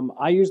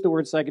 I use the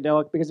word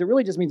psychedelic because it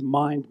really just means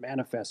mind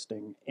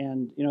manifesting.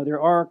 And,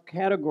 there are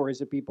categories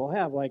that people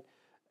have, like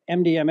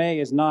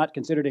MDMA is not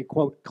considered a,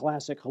 quote,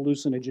 classic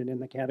hallucinogen in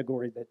the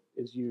category that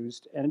is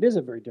used. And it is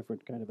a very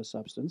different kind of a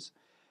substance.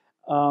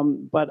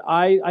 But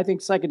I think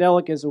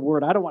psychedelic is a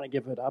word, I don't want to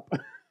give it up.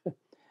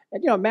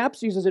 And,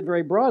 MAPS uses it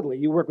very broadly.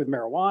 You work with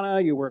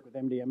marijuana, you work with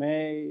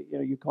MDMA,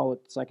 you call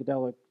it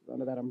psychedelic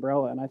under that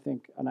umbrella, and I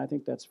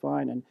think that's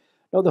fine. And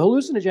no, the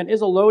hallucinogen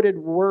is a loaded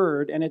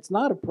word, and it's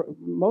not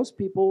most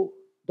people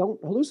don't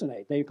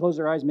hallucinate. They close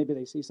their eyes, maybe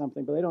they see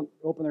something, but they don't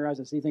open their eyes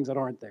and see things that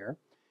aren't there.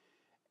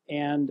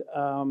 And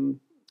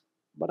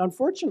but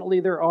unfortunately,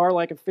 there are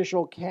like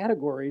official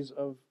categories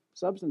of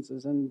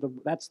substances, and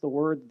that's the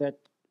word that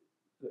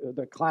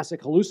the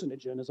classic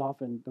hallucinogen is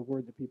often the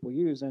word that people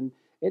use. And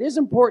it is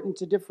important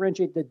to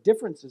differentiate the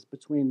differences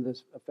between the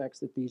effects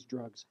that these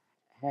drugs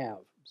have.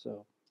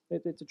 So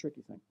it's a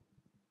tricky thing.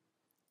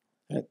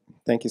 Right.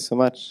 Thank you so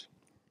much.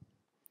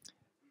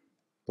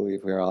 I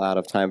believe we are all out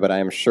of time, but I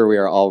am sure we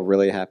are all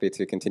really happy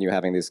to continue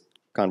having these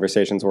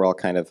conversations. We're all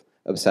kind of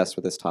obsessed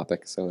with this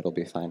topic, so it'll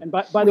be fine. And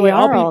by the way,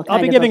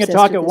 I'll be giving a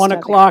talk at 1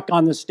 o'clock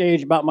on the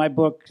stage about my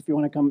book. If you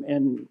want to come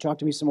and talk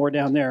to me some more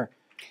down there.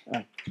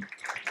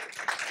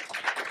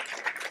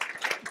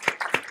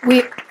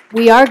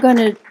 We are going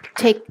to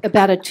take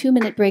about a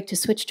 2-minute break to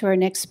switch to our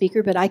next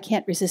speaker, but I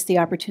can't resist the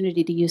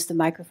opportunity to use the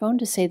microphone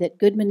to say that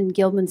Goodman and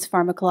Gilman's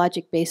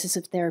Pharmacologic Basis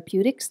of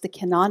Therapeutics, the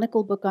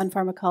canonical book on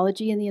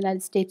pharmacology in the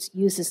United States,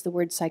 uses the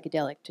word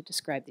psychedelic to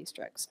describe these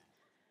drugs.